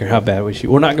 Yeah, I don't we care did. how bad we shoot.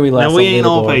 We're not gonna be last. Now we on ain't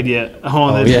all leaderboard. paid yet.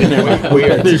 Oh, yeah. We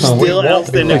are- There's we still won't be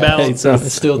outstanding last. balance. So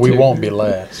It's still We two. won't be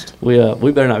last. we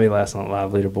better not be last on the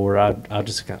live leaderboard. I'll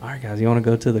just go, all right, guys, you want to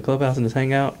go to the clubhouse and just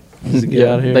hang out? Just get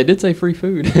out of here. They did say free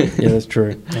food. Yeah, that's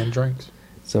true. And drinks.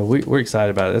 So we're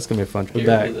excited about it. That's gonna be a fun trip.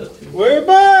 Back. We're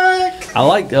back. I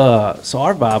like so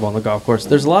our vibe on the golf course.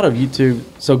 There's a lot of YouTube.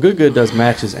 So Good does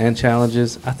matches and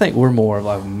challenges. I think we're more of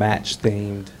like match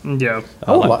themed. Yeah.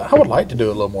 I would like to do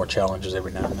a little more challenges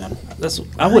every now and then.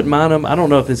 I wouldn't mind them. I don't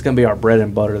know if it's gonna be our bread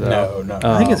and butter though. No.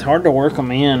 I think it's hard to work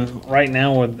them in right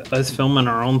now with us filming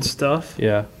our own stuff.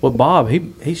 Yeah. Well, Bob,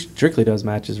 he strictly does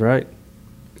matches, right?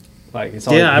 Like it's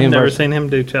all Yeah, I've him never versus- seen him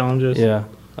do challenges. Yeah.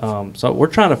 So we're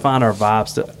trying to find our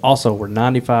vibes. Also, we're at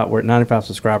 95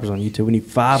 subscribers on YouTube. We need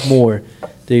 5 more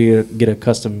to get a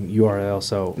custom URL.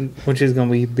 So Which is going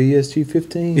to be BSG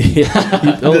 15. yeah,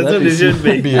 That's what it should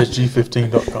be.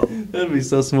 BSG15.com. that'd be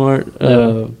so smart.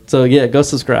 So yeah, go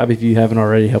subscribe if you haven't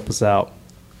already. Help us out.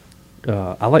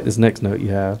 I like this next note you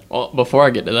have. Well, before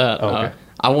I get to that, Okay.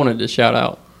 I wanted to shout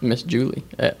out Miss Julie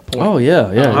at Point. Oh yeah.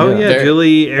 Oh, yeah. Very-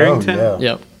 Julie Arrington. yeah.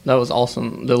 Yep, that was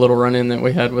awesome. The little run-in that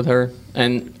we had with her,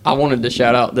 and I wanted to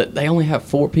shout out that they only have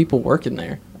 4 people working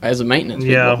there as a maintenance.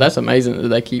 Yeah. people. That's amazing that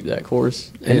they keep that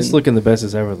course. And it's looking the best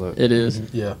it's ever looked. It is.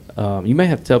 Yeah. You may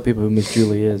have to tell people who Miss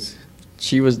Julie is.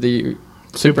 She was the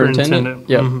superintendent.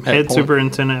 Yep, Mhm. at Head Point.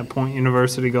 superintendent at Point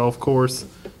University Golf Course.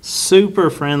 Super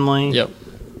friendly. Yep.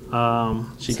 She She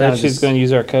kinda said she's just- going to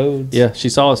use our codes. Yeah, she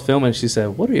saw us filming. She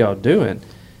said, "What are y'all doing?"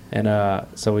 And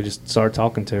so we just started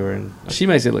talking to her, and she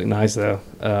makes it look nice though.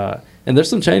 And there's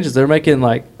some changes they're making.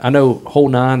 Like I know hole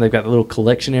 9, they've got the little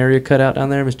collection area cut out down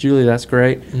there, Miss Julie. That's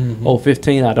great. Hole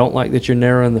 15, I don't like that you're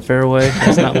narrowing the fairway.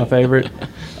 That's not my favorite.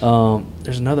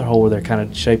 There's another hole where they're kind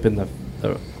of shaping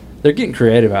they're getting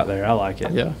creative out there. I like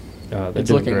it. Yeah. They're It's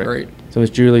doing looking great. So Miss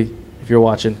Julie, if you're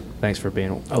watching, thanks for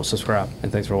being. Subscribe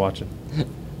and thanks for watching.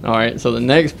 All right. So the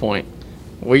next point,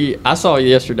 I saw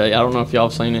yesterday. I don't know if y'all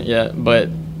have seen it yet, but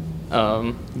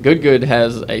Good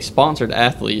has a sponsored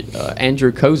athlete,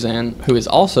 Andrew Kozan, who is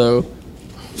also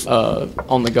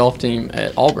on the golf team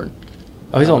at Auburn.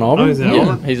 Oh, he's on Auburn? he's in Yeah,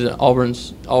 Auburn? he's at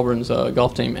Auburn's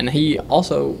golf team, and he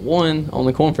also won on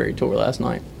the Corn Ferry Tour last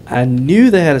night. I knew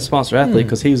they had a sponsor athlete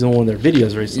because he was in one of their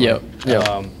videos recently.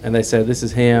 Yep. And they said, this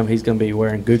is him. He's going to be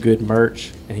wearing Good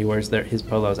merch, and he wears his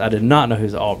polos. I did not know he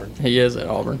was at Auburn. He is at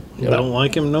Auburn. I don't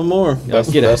like him no more.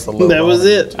 That's Get it. the low That was bar.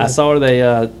 it. I saw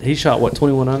where he shot,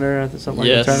 21 under or something like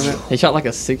Yes. that tournament He shot like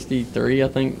a 63, I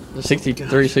think.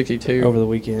 63, 62. over the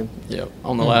weekend. Yep,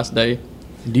 on the last day.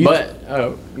 Do you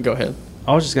Go ahead.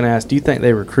 I was just going to ask, do you think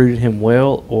they recruited him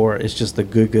well, or it's just the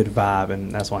good vibe,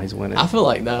 and that's why he's winning? I feel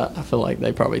like that. I feel like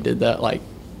they probably did that. Like,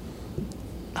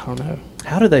 I don't know.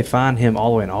 How did they find him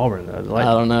all the way in Auburn, though? Like,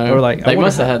 I don't know. Or like, they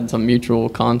must have had some mutual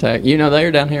contact. You know, they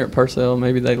were down here at Purcell.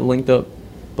 Maybe they linked up.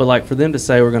 But like for them to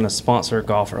say we're going to sponsor a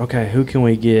golfer, okay, who can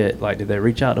we get? Like, did they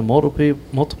reach out to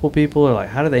multiple people, or like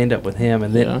how did they end up with him?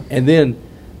 And then,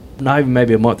 not even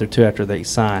maybe a month or two after they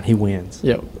sign, he wins.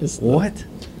 Yep. What?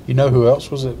 You know who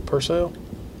else was at Purcell?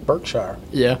 Berkshire.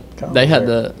 Yeah. Come They had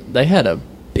there. they had a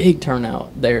big turnout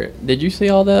there. Did you see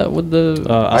all that with the?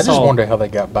 I just saw- wonder how they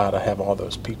got by to have all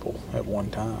those people at one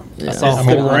time. Yeah. I saw I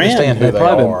mean, the I understand who They've they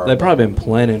probably are. they've probably been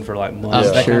planning for like months.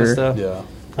 I'm that kind of sure. stuff. Yeah.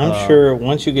 I'm sure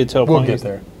once you get to a We'll point, get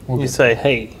there. We'll you get say,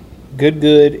 "Hey, good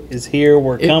is here.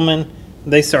 We're coming."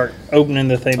 They start opening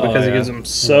the thing because it yeah. gives them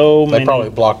so They many. probably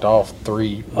blocked off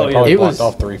three. Oh, They yeah. probably It blocked was-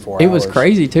 off 3-4 hours. It was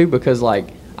crazy too because like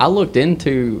I looked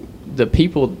into the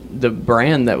people, the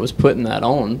brand that was putting that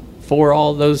on for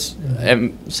all those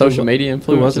social media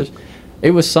Who was influencers. it?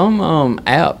 It was some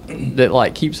app that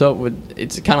like keeps up with.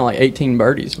 It's kind of like 18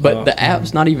 birdies, but the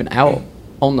app's not even out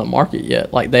on the market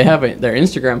yet. Like they have their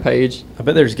Instagram page. I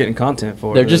bet they're just getting content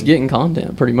for it. They're just getting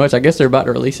content pretty much. I guess they're about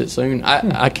to release it soon.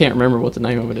 I can't remember what the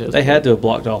name of it is. They had to have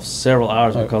blocked off several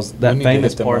hours because we that need to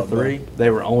famous hit them par up, though. 3, they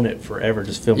were on it forever,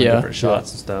 just filming Yeah. different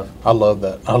shots and stuff. I love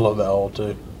that. I love that all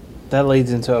too. That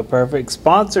leads into a perfect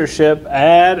sponsorship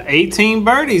ad. 18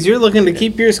 birdies. You're looking to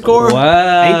keep your score.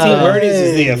 Wow. 18 birdies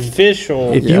is the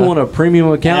official. If you want a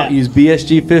premium account, Yeah. use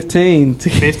BSG 15.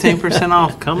 15%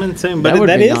 off coming soon. That But would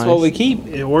that be is nice. what we keep.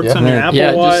 It works Yeah. on your Yeah. Apple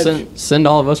Yeah, Watch. just send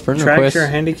all of us friend Tracks requests. your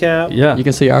handicap. Yeah. You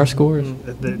can see our scores.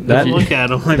 That- Look at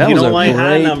them. If That you was don't a like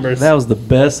high great. numbers. That was the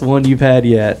best one you've had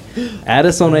yet. Add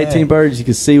us on 18 birds. You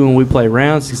can see when we play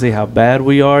rounds. You can see how bad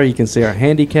we are. You can see our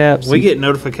handicaps. we get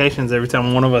notifications every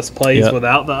time one of us plays Yep.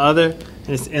 without the other.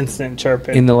 It's instant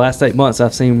chirping. In the last 8 months,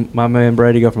 I've seen my man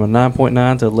Brady go from a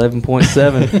 9.9 to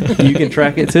 11.7. You can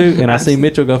track it too. And I see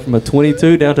Mitchell go from a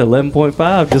 22 down to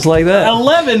 11.5, just like that.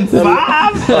 11-5.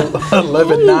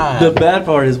 11-9. The bad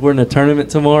part is we're in a tournament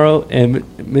tomorrow, and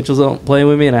Mitchell's on playing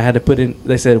with me, and I had to put in.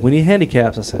 They said we need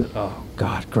handicaps. I said, "Oh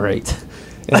God, great!"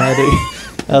 And I, had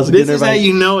to, I was This getting is how everybody-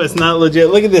 you know it's not legit.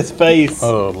 Look at this face.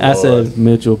 Oh, Lord. I said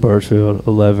Mitchell Birchfield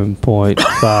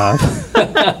 11.5.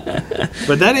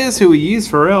 But that is who we use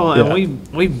for real, and Yeah.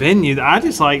 we've been using. I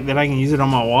just like that I can use it on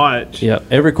my watch. Yeah,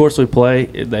 every course we play,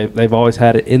 they've always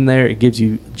had it in there. It gives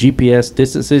you GPS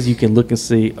distances. You can look and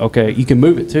see. Okay, you can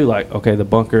move it too. Like, okay, the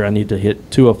bunker, I need to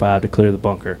hit 205 to clear the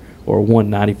bunker, or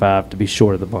 195 to be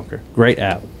short of the bunker. Great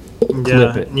app.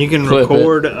 Clip it. You can Clip it.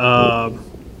 record.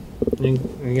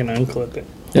 You can unclip it.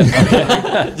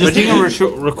 But you can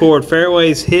record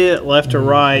fairways hit, left to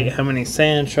right, how many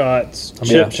sand shots, How many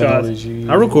chip shots. penalties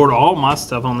you I record all my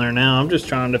stuff on there now. I'm just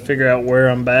trying to figure out where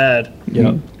I'm bad,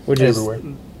 Yep. which Everywhere. is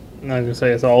I'm not gonna say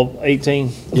it's all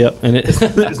 18. Yep. And it.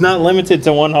 It's not limited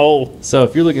to one hole. So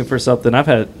if you're looking for something, I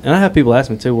have people ask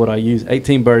me too what I use.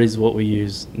 18 birdies is what we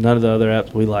use. None of the other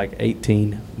apps we like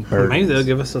 18 birdies. Maybe they'll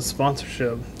give us a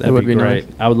sponsorship. That'd would be be great.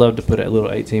 I would love to put a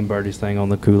little 18 birdies thing on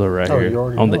the cooler right Oh, here you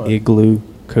already on know the it. Igloo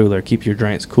cooler. Keep your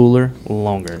drinks cooler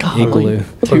longer. Igloo.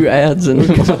 2 ads and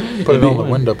Put it on the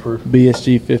window proof.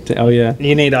 BSG 15. Oh yeah.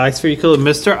 You need ice for your cooler,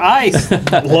 Mr. Ice.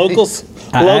 local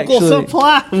I local actually-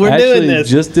 supply. We're I doing actually this.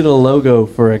 just did a logo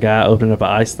for a guy opening up an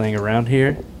ice thing around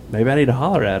here. Maybe I need to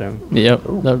holler at him. Yep,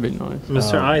 that'd be nice.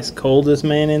 Mr. Ice, coldest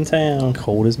man in town.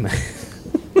 Cold as man.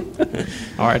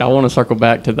 All right, I want to circle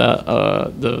back to that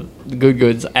the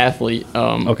Goods athlete.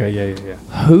 Okay, yeah.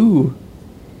 Who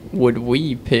would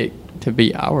we pick to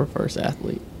be our first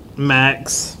athlete?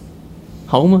 Max.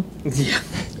 Homa?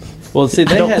 Well, see,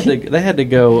 they had to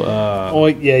go. Oh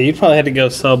yeah, you probably had to go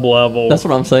sub level. That's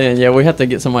what I'm saying. Yeah, we have to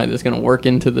get somebody that's going to work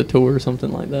into the tour or something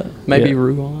like that. Maybe Yeah.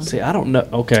 Ruan. See, I don't know.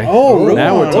 Okay. Oh,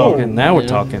 now we're Ruan. talking. Now we're Yeah.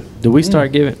 talking. Do we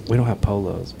start giving? We don't have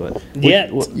polos, but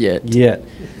Yet. Yet. Yet.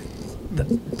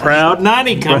 Proud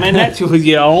 90 coming at you with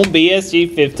your own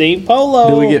BSG 15 polo.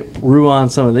 Do we get Ruan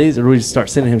some of these, or do we just start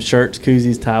sending him shirts,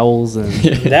 koozies, towels, and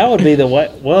That would be the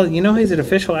way. Well, he's an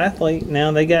official athlete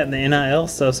now. They got the NIL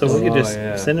stuff, so we could just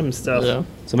send him stuff. Yeah.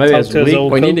 so maybe Talk as to his we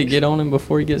old- We need to coach. get on him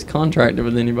before he gets contracted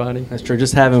with anybody. That's true.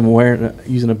 Just have him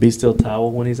using a Be Still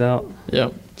towel when he's out.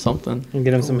 Yep, something. And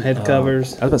get him some head covers.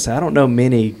 I was about to say I don't know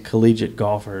many collegiate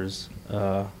golfers.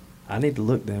 I need to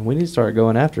look. Then we need to start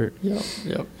going after it.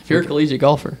 Yep. If you're a collegiate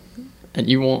golfer and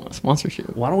you want a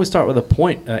sponsorship, Why don't we start with a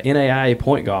NAIA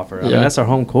point golfer? I mean, Yeah. that's our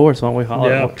home course. Why don't we holler?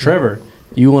 Yeah. Well, Trevor,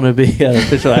 you want to be an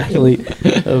official athlete?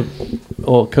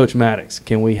 Coach Maddox,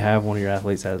 can we have one of your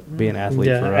athletes be an athlete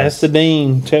Yeah, for ask us? the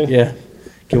dean. Yeah.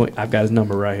 Can we? I've got his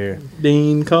number right here.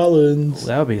 Dean Collins.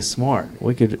 That would be smart.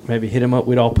 We could maybe hit him up.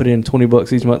 We'd all put in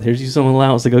 $20 each month. Here's you some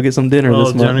allowance to go get some dinner Oh,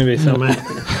 this Johnny month. be so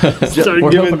mad. Start We're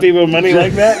giving hoping- people money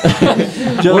like that.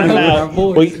 Johnny, I'm we're our out.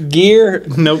 boys. Gear,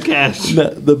 no cash.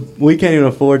 We can't even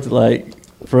afford to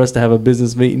for us to have a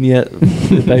business meeting yet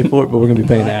to pay for it, but we're gonna be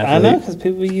paying the I athlete. know, because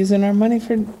people be using our money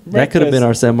for That could have been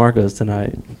our San Marcos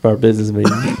tonight for our business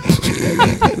meeting.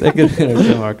 That could have been our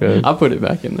San Marcos. I put it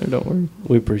back in there. Don't worry.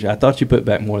 We appreciate. I thought you put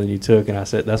back more than you took, and I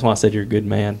said that's why I said you're a good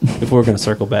man. If we're going to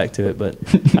circle back to it, but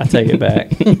I take it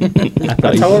back.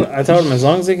 I told him as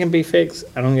long as it can be fixed,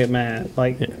 I don't get mad.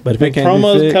 Like, but if it can't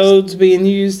promo be fixed, codes being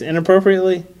used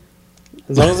inappropriately,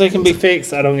 as long as they can be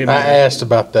fixed, I don't get I mad. asked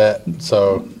about that,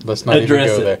 so let's not Address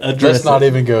even go it. there. Address Let's not it.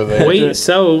 even go there.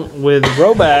 So with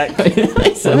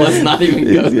Roback, So let's not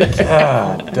even go there.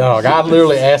 God, dog, I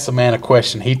literally asked the man a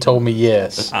question. He told me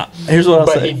yes, here's what I'll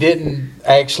but say. he didn't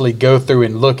actually go through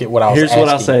and look at what I was Here's asking what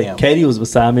I'll say. him. Katie was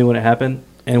beside me when it happened,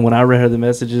 and when I read her the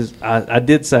messages, I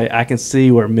did say I can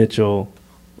see where Mitchell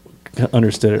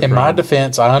understood it. In from. my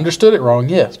defense, I understood it wrong,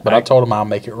 yes, but I told him I'll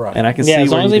make it right. and I can yeah, see as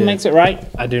where long as you he did. makes it right,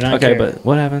 I do not Okay, care. but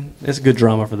what happened? It's good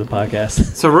drama for the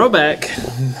podcast. So Roback,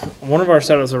 one of our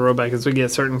setups of Roback is we get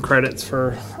certain credits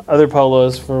for other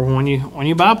polos for when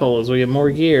you buy polos, we get more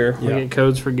gear. We Yeah. get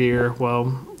codes for gear.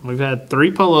 Well, we've had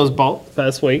 3 polos bought the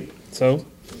past week, so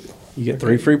You get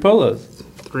 3 free polos.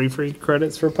 3 free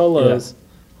credits for polos.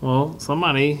 Well,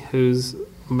 somebody who's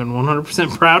been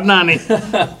 100% proud 90,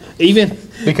 even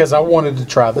Because I wanted to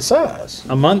try the size.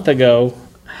 a month ago,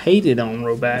 hated on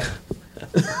Roback.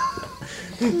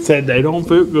 Said they don't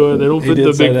fit good. They don't He fit did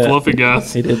the say big that. fluffy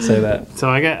guys. He did say that. So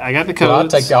I got the But I'll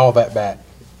codes. take all that back.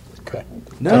 Okay.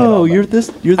 No, you're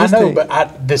this. You're I this. know, thing.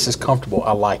 but this is comfortable.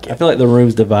 I like I it. feel like the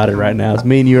room's divided right now. It's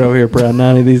me and you over here, proud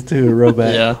 90. These two are real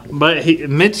bad. Yeah. But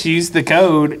Mitch used the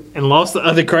code and lost the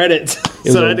other credits,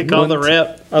 was so I a had to call the one-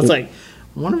 rep. I was like,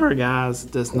 one of our guys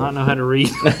does not know how to read.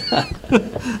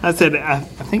 I said, I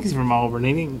think he's from Auburn.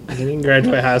 He didn't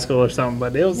graduate high school or something,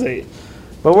 but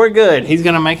but we're good. He's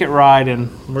gonna make it right, and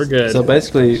we're good. So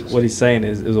basically, what he's saying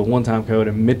is it was a one-time code,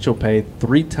 and Mitchell paid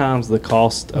 3 times the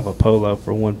cost of a polo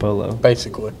for one polo.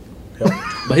 Basically. Yep.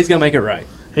 But he's gonna make it right.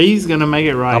 He's gonna make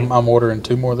it right. I'm ordering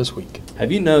 2 more this week.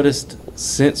 Have you noticed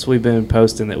since we've been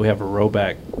posting that we have a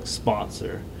Roback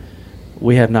sponsor,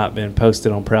 we have not been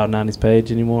posted on Proud 90's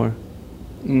page anymore?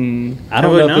 I don't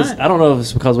Have we know. not? I don't know if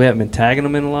it's because we haven't been tagging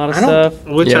them in a lot of I don't, stuff.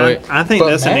 which Yeah, I think But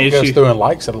that's Matt an goes issue. through and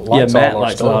likes it. Yeah, Likes Matt all our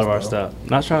likes a lot of our though. stuff.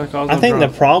 Not trying to cause. I no think the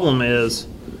drama. problem is,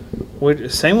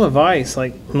 same with Vice.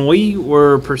 Like when we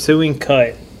were pursuing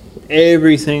cut,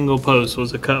 every single post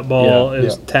was a cut ball. Yeah. It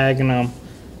was Yeah. tagging them,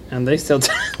 and they still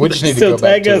We just they need to still go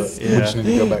back tag to us. it. We just need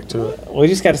to go back to it. We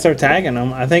just got to start tagging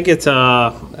them. I think it's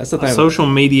That's the a thing. social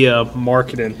media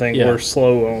marketing thing Yeah. we're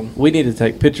slow on. We need to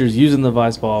take pictures using the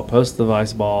Vice ball, post the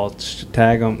Vice ball,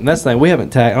 tag them. And that's the thing. We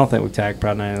haven't tagged. I don't think we've tagged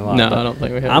Proud 90 a lot. No, but I don't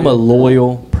think we have. I'm a yet.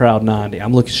 loyal Proud 90.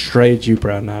 I'm looking straight at you,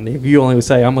 Proud 90. If you only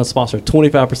say I'm going to sponsor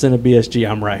 25% of BSG,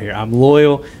 I'm right here. I'm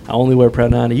loyal. I only wear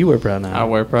Proud 90. You wear Proud 90. I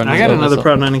wear Proud I 90 got all another the-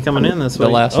 Proud 90 coming in this The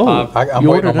week. last Oh. 5. I'm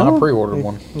You waiting on ordered my it? pre-ordered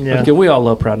one. Yeah. Okay, we all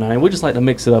love Proud 90. We just like to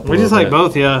mix it up. We just like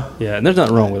both, yeah. Yeah, and there's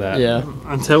nothing wrong with that. Yeah.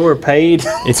 Until we're paid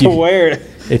If to you- wear it.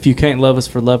 If you can't love us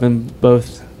for loving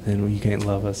both, then you can't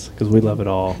love us because we love it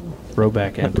all.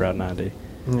 Roback and Proud 90.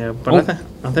 Yeah, but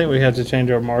I think we have to change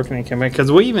our marketing campaign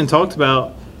because we even talked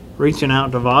about reaching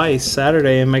out to Vice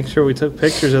Saturday and make sure we took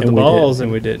pictures of And the we balls, didn't,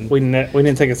 and we didn't. We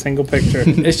didn't take a single picture.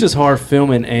 It's just hard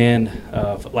filming and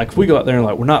like if we go out there and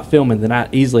like we're not filming, then I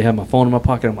easily have my phone in my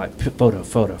pocket. I'm like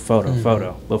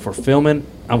photo. But for filming,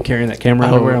 I'm carrying that camera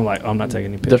Oh. everywhere. I'm like I'm not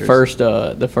taking any pictures.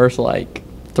 The first like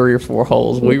 3 or 4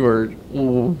 holes, we were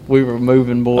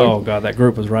moving, boy. Oh god, that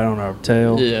group was right on our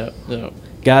tail. Yeah. Yeah.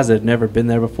 Guys that had never been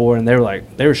there before, and they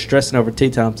were stressing over tee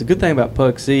times. The good thing about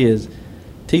Pug C is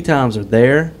tee times are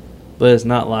there, but it's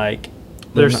not like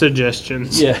There's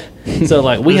suggestions. Yeah. So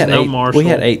like we There's had no we Marshall.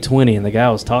 had 820, and the guy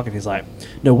was talking. He's like,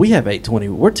 "No, we have 820.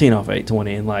 We're teeing off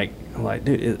 820." And like, I'm like,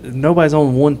 dude, if nobody's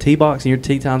on one tee box, and your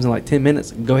tee time's in like 10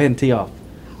 minutes. Go ahead and tee off.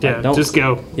 Yeah, Like, don't- just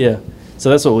go. Yeah. So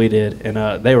that's what we did,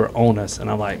 and they were on us. And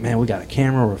I'm like, man, we got a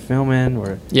camera. We're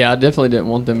filming. Yeah, I definitely didn't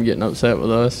want them getting upset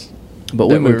with us. But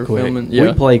we that we moved were quick. filming, We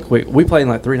yeah. played quick. We played in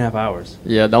like 3.5 hours.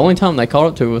 Yeah, the only time they caught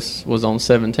up to us was on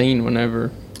 17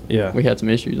 whenever Yeah. we had some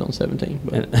issues on 17.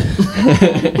 But And,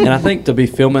 and I think to be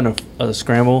filming a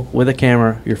scramble with a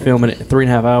camera, you're filming it in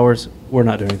 3.5 hours. We're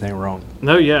not doing anything wrong.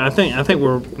 No, yeah, I think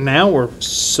we're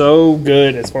so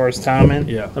good as far as timing.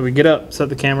 Yeah. That we get up, set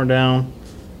the camera down,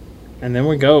 and then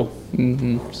we go.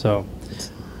 So.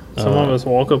 Some of us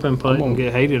walk up and putt I'm and on-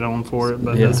 get hated on for it,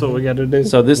 but Yeah. that's what we got to do.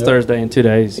 So this Yep. Thursday in 2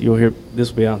 days, you'll hear this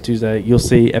will be on Tuesday. You'll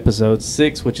see episode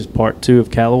 6, which is part 2 of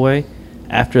Callaway.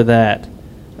 After that,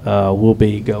 we'll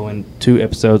be going 2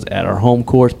 episodes at our home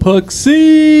course,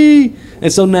 Puxy.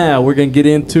 And so now we're gonna get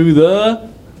into the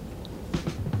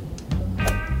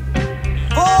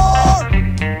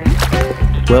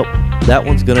well. That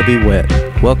one's gonna be wet.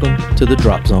 Welcome to the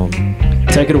drop zone.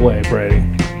 Take it away, Brady.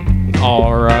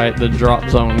 all right, the drop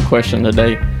zone question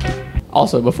today.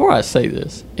 Also, before I say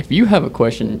this, if you have a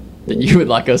question that you would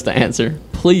like us to answer,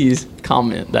 please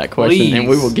comment that question and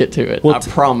we Please. will get to it. Well, I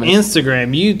promise.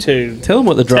 Instagram, YouTube. Tell them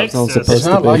what the drop Text zone's us. supposed It's to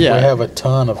not be. like Yeah. we have a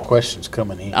ton of questions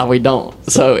coming in. We don't.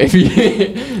 So if you,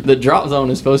 the drop zone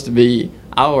is supposed to be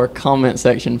our comment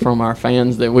section from our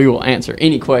fans that we will answer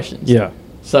any questions. Yeah.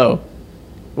 So,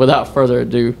 without further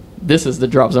ado, this is the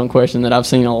drop zone question that I've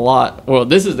seen a lot. Well,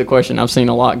 this is the question I've seen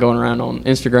a lot going around on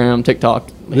Instagram,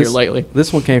 TikTok here lately.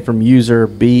 This one came from user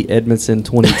B Edmondson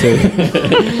 22.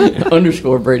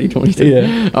 _ Brady 22.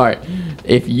 Yeah. All right.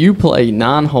 If you play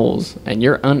 9 holes and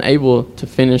you're unable to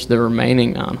finish the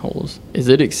remaining 9 holes, is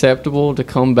it acceptable to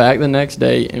come back the next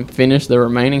day and finish the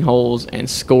remaining holes and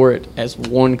score it as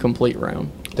one complete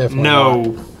round? Definitely No.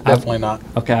 not. Definitely not.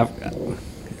 Okay,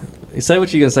 say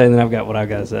what you're gonna say, and then I've got what I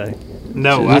gotta say.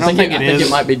 No, I don't think I it think is.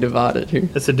 it might be divided here.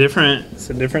 It's a different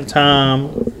time.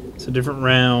 It's a different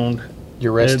round.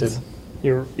 You're rested. It's-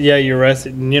 You're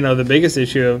rested. And, the biggest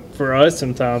issue for us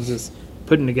sometimes is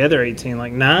putting together 18.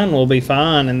 Like 9 will be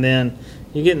fine, and then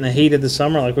you get in the heat of the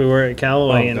summer like we were at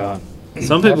Callaway, and God.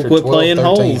 some people After quit 12, playing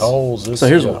 13 holes. it's- So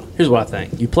here's yeah. what I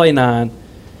think. You play 9,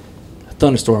 a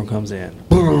thunderstorm comes in.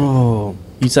 Boom.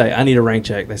 You say, I need a rain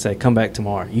check. They say, come back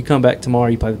tomorrow. You come back tomorrow.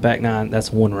 You play the back 9.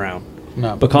 That's one round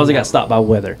No, because it got stopped by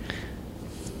weather.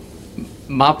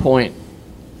 My point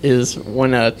is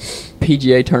when a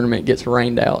PGA tournament gets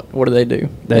rained out, what do?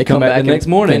 They come back the next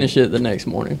morning. Finish it the next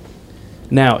morning.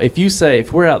 Now,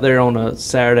 if we're out there on a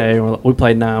Saturday and we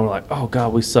played 9, we're like, oh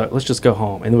God, we suck. Let's just go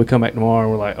home. And then we come back tomorrow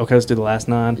and we're like, okay, let's do the last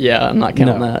 9. Yeah, I'm not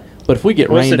counting that. But if we get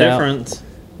What's the rained out, difference?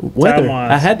 weather,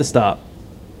 time-wise? I had to stop.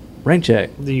 Rain check.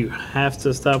 Do you have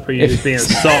to stop, or you just being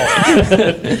soft?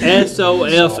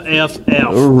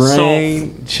 SOFFL.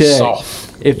 Rain check.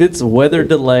 Soft. If it's weather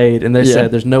delayed and they Yeah.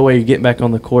 said there's no way you're getting back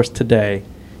on the course today,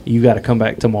 you got to come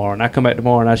back tomorrow. And I come back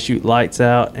tomorrow and I shoot lights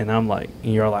out, and I'm like,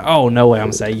 and you're like, oh no way. I'm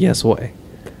gonna say yes way.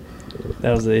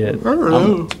 That was it.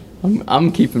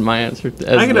 I'm keeping my answer. As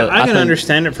I can think-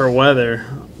 understand it for weather,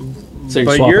 So you're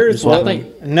but swapping- yours you're swapping. I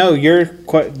think- no,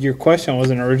 your question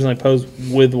wasn't originally posed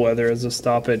with weather as a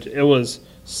stoppage. It was.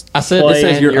 I said play- this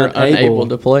says you're you're unable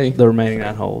to play the remaining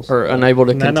 9 holes. or unable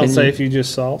to And I continue. don't say if you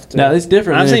just soft. Now, it's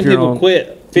different I've than seen if you're people on-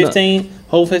 quit 15,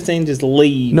 hole 15, just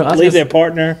leave. No, I was leave gonna their s-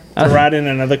 partner to ride in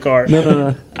another cart.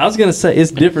 No. I was gonna say it's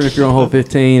different if you're on hole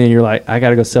 15 and you're like, I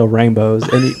gotta go sell rainbows,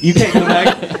 and you can't come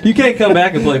back. You can't come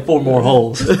back and play 4 more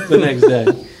holes the next day.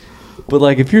 But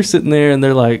like if you're sitting there and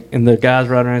they're like, and the guys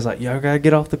riding around, he's like, y'all gotta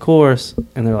get off the course,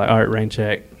 and they're like, all right, rain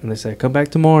check, and they say, come back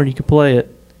tomorrow and you can play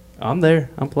it. I'm there.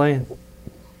 I'm playing.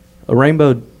 A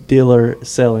rainbow dealer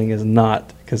selling is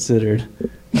not considered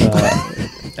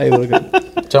able to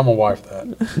go. Tell my wife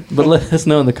that. But let us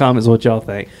know in the comments what y'all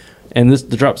think. And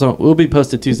the drop zone will be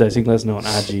posted Tuesday, so you can let us know on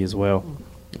IG as well.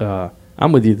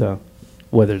 I'm with you though.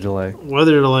 Weather delay.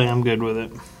 Weather delay, I'm good with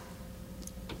it.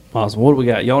 Awesome. What do we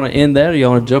got? Y'all want to end that, or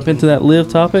y'all want to jump into that live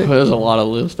topic? There's a lot of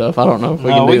live stuff. I don't know if we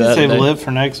No, can do we can that save today. live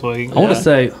for next week. I want to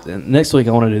say next week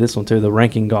I want to do this one too. The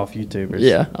ranking golf YouTubers.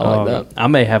 Yeah, I like that. I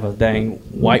may have a dang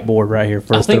whiteboard right here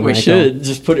for I us think to we rank should on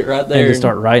just put it right and there. just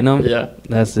start writing them. Yeah.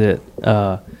 That's it.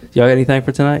 Y'all got anything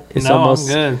for tonight? It's No, almost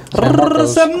I'm good.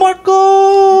 San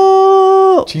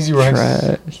Marco. Cheesy rice.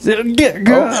 Trash. Get You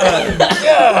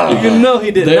know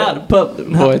he did They're- not public.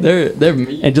 Boy, they're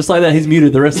mean. And just like that, he's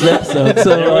muted the rest of the episode. There we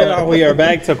So, are. We are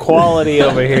back to quality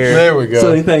over here. There we go.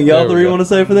 so anything y'all There we three go. want to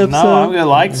say for the episode? No, I'm gonna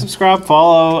like, subscribe,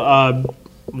 follow.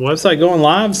 Website going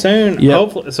live soon. Yep.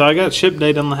 Hopefully. So I got ship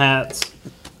date on the hats.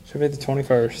 Should be the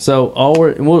 21st. So all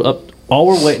we're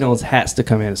waiting on is hats to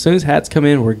come in. As soon as hats come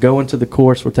in, we're going to the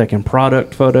course. We're taking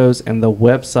product photos and the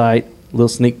website. Little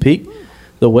sneak peek.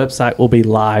 The website will be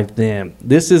live then.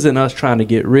 This isn't us trying to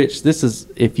get rich. This is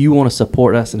if you want to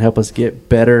support us and help us get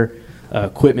better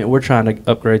equipment. We're trying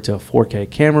to upgrade to a 4K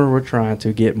camera. We're trying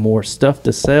to get more stuff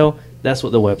to sell. That's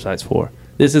what the website's for.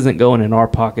 This isn't going in our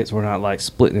pockets. We're not like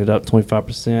splitting it up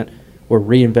 25%. We're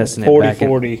reinvesting it back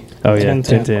 40. in. Oh, yeah,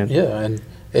 10-10. 10-10. Yeah,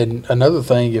 and another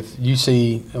thing, if you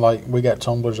see, like, we got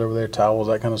tumblers over there, towels,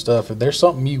 that kind of stuff, if there's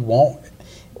something you want,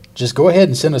 just go ahead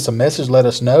and send us a message. Let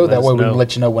us know. That way we can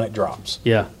let you know when it drops.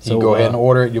 Yeah. So you go ahead and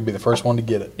order it. You'll be the first one to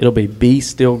get it. It'll be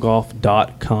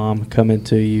bsteelgolf.com coming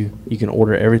to you. You can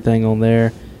order everything on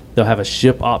there. They'll have a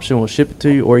ship option. We'll ship it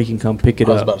to you, or you can come pick it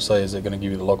I was up. about to say, is it going to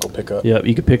give you the local pickup? Yep,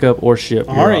 you can pick up or ship.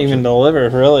 your Or option. even deliver,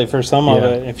 really, for some of Yeah.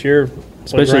 it. If you're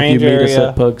Especially if you meet us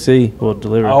at Pug C, we'll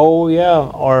deliver. Oh, yeah.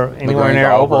 Or anywhere LaGrange, near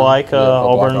Opelika,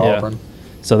 Auburn. Yeah. Auburn.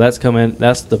 So that's coming.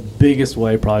 That's the biggest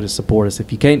way probably to support us.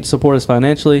 If you can't support us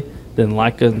financially, then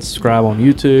like and subscribe on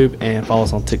YouTube and follow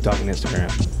us on TikTok and Instagram.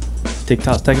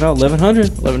 TikTok's taking out 1,100.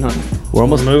 1,100. We're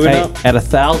almost Moving hey, up. at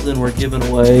 1,000. We're giving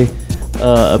away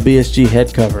a BSG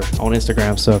head cover on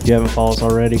Instagram. So if you haven't followed us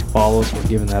already, follow us. We're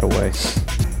giving that away.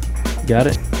 Got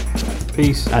it?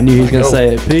 Peace. I knew he was gonna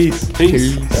say it. Peace.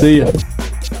 Peace. See ya.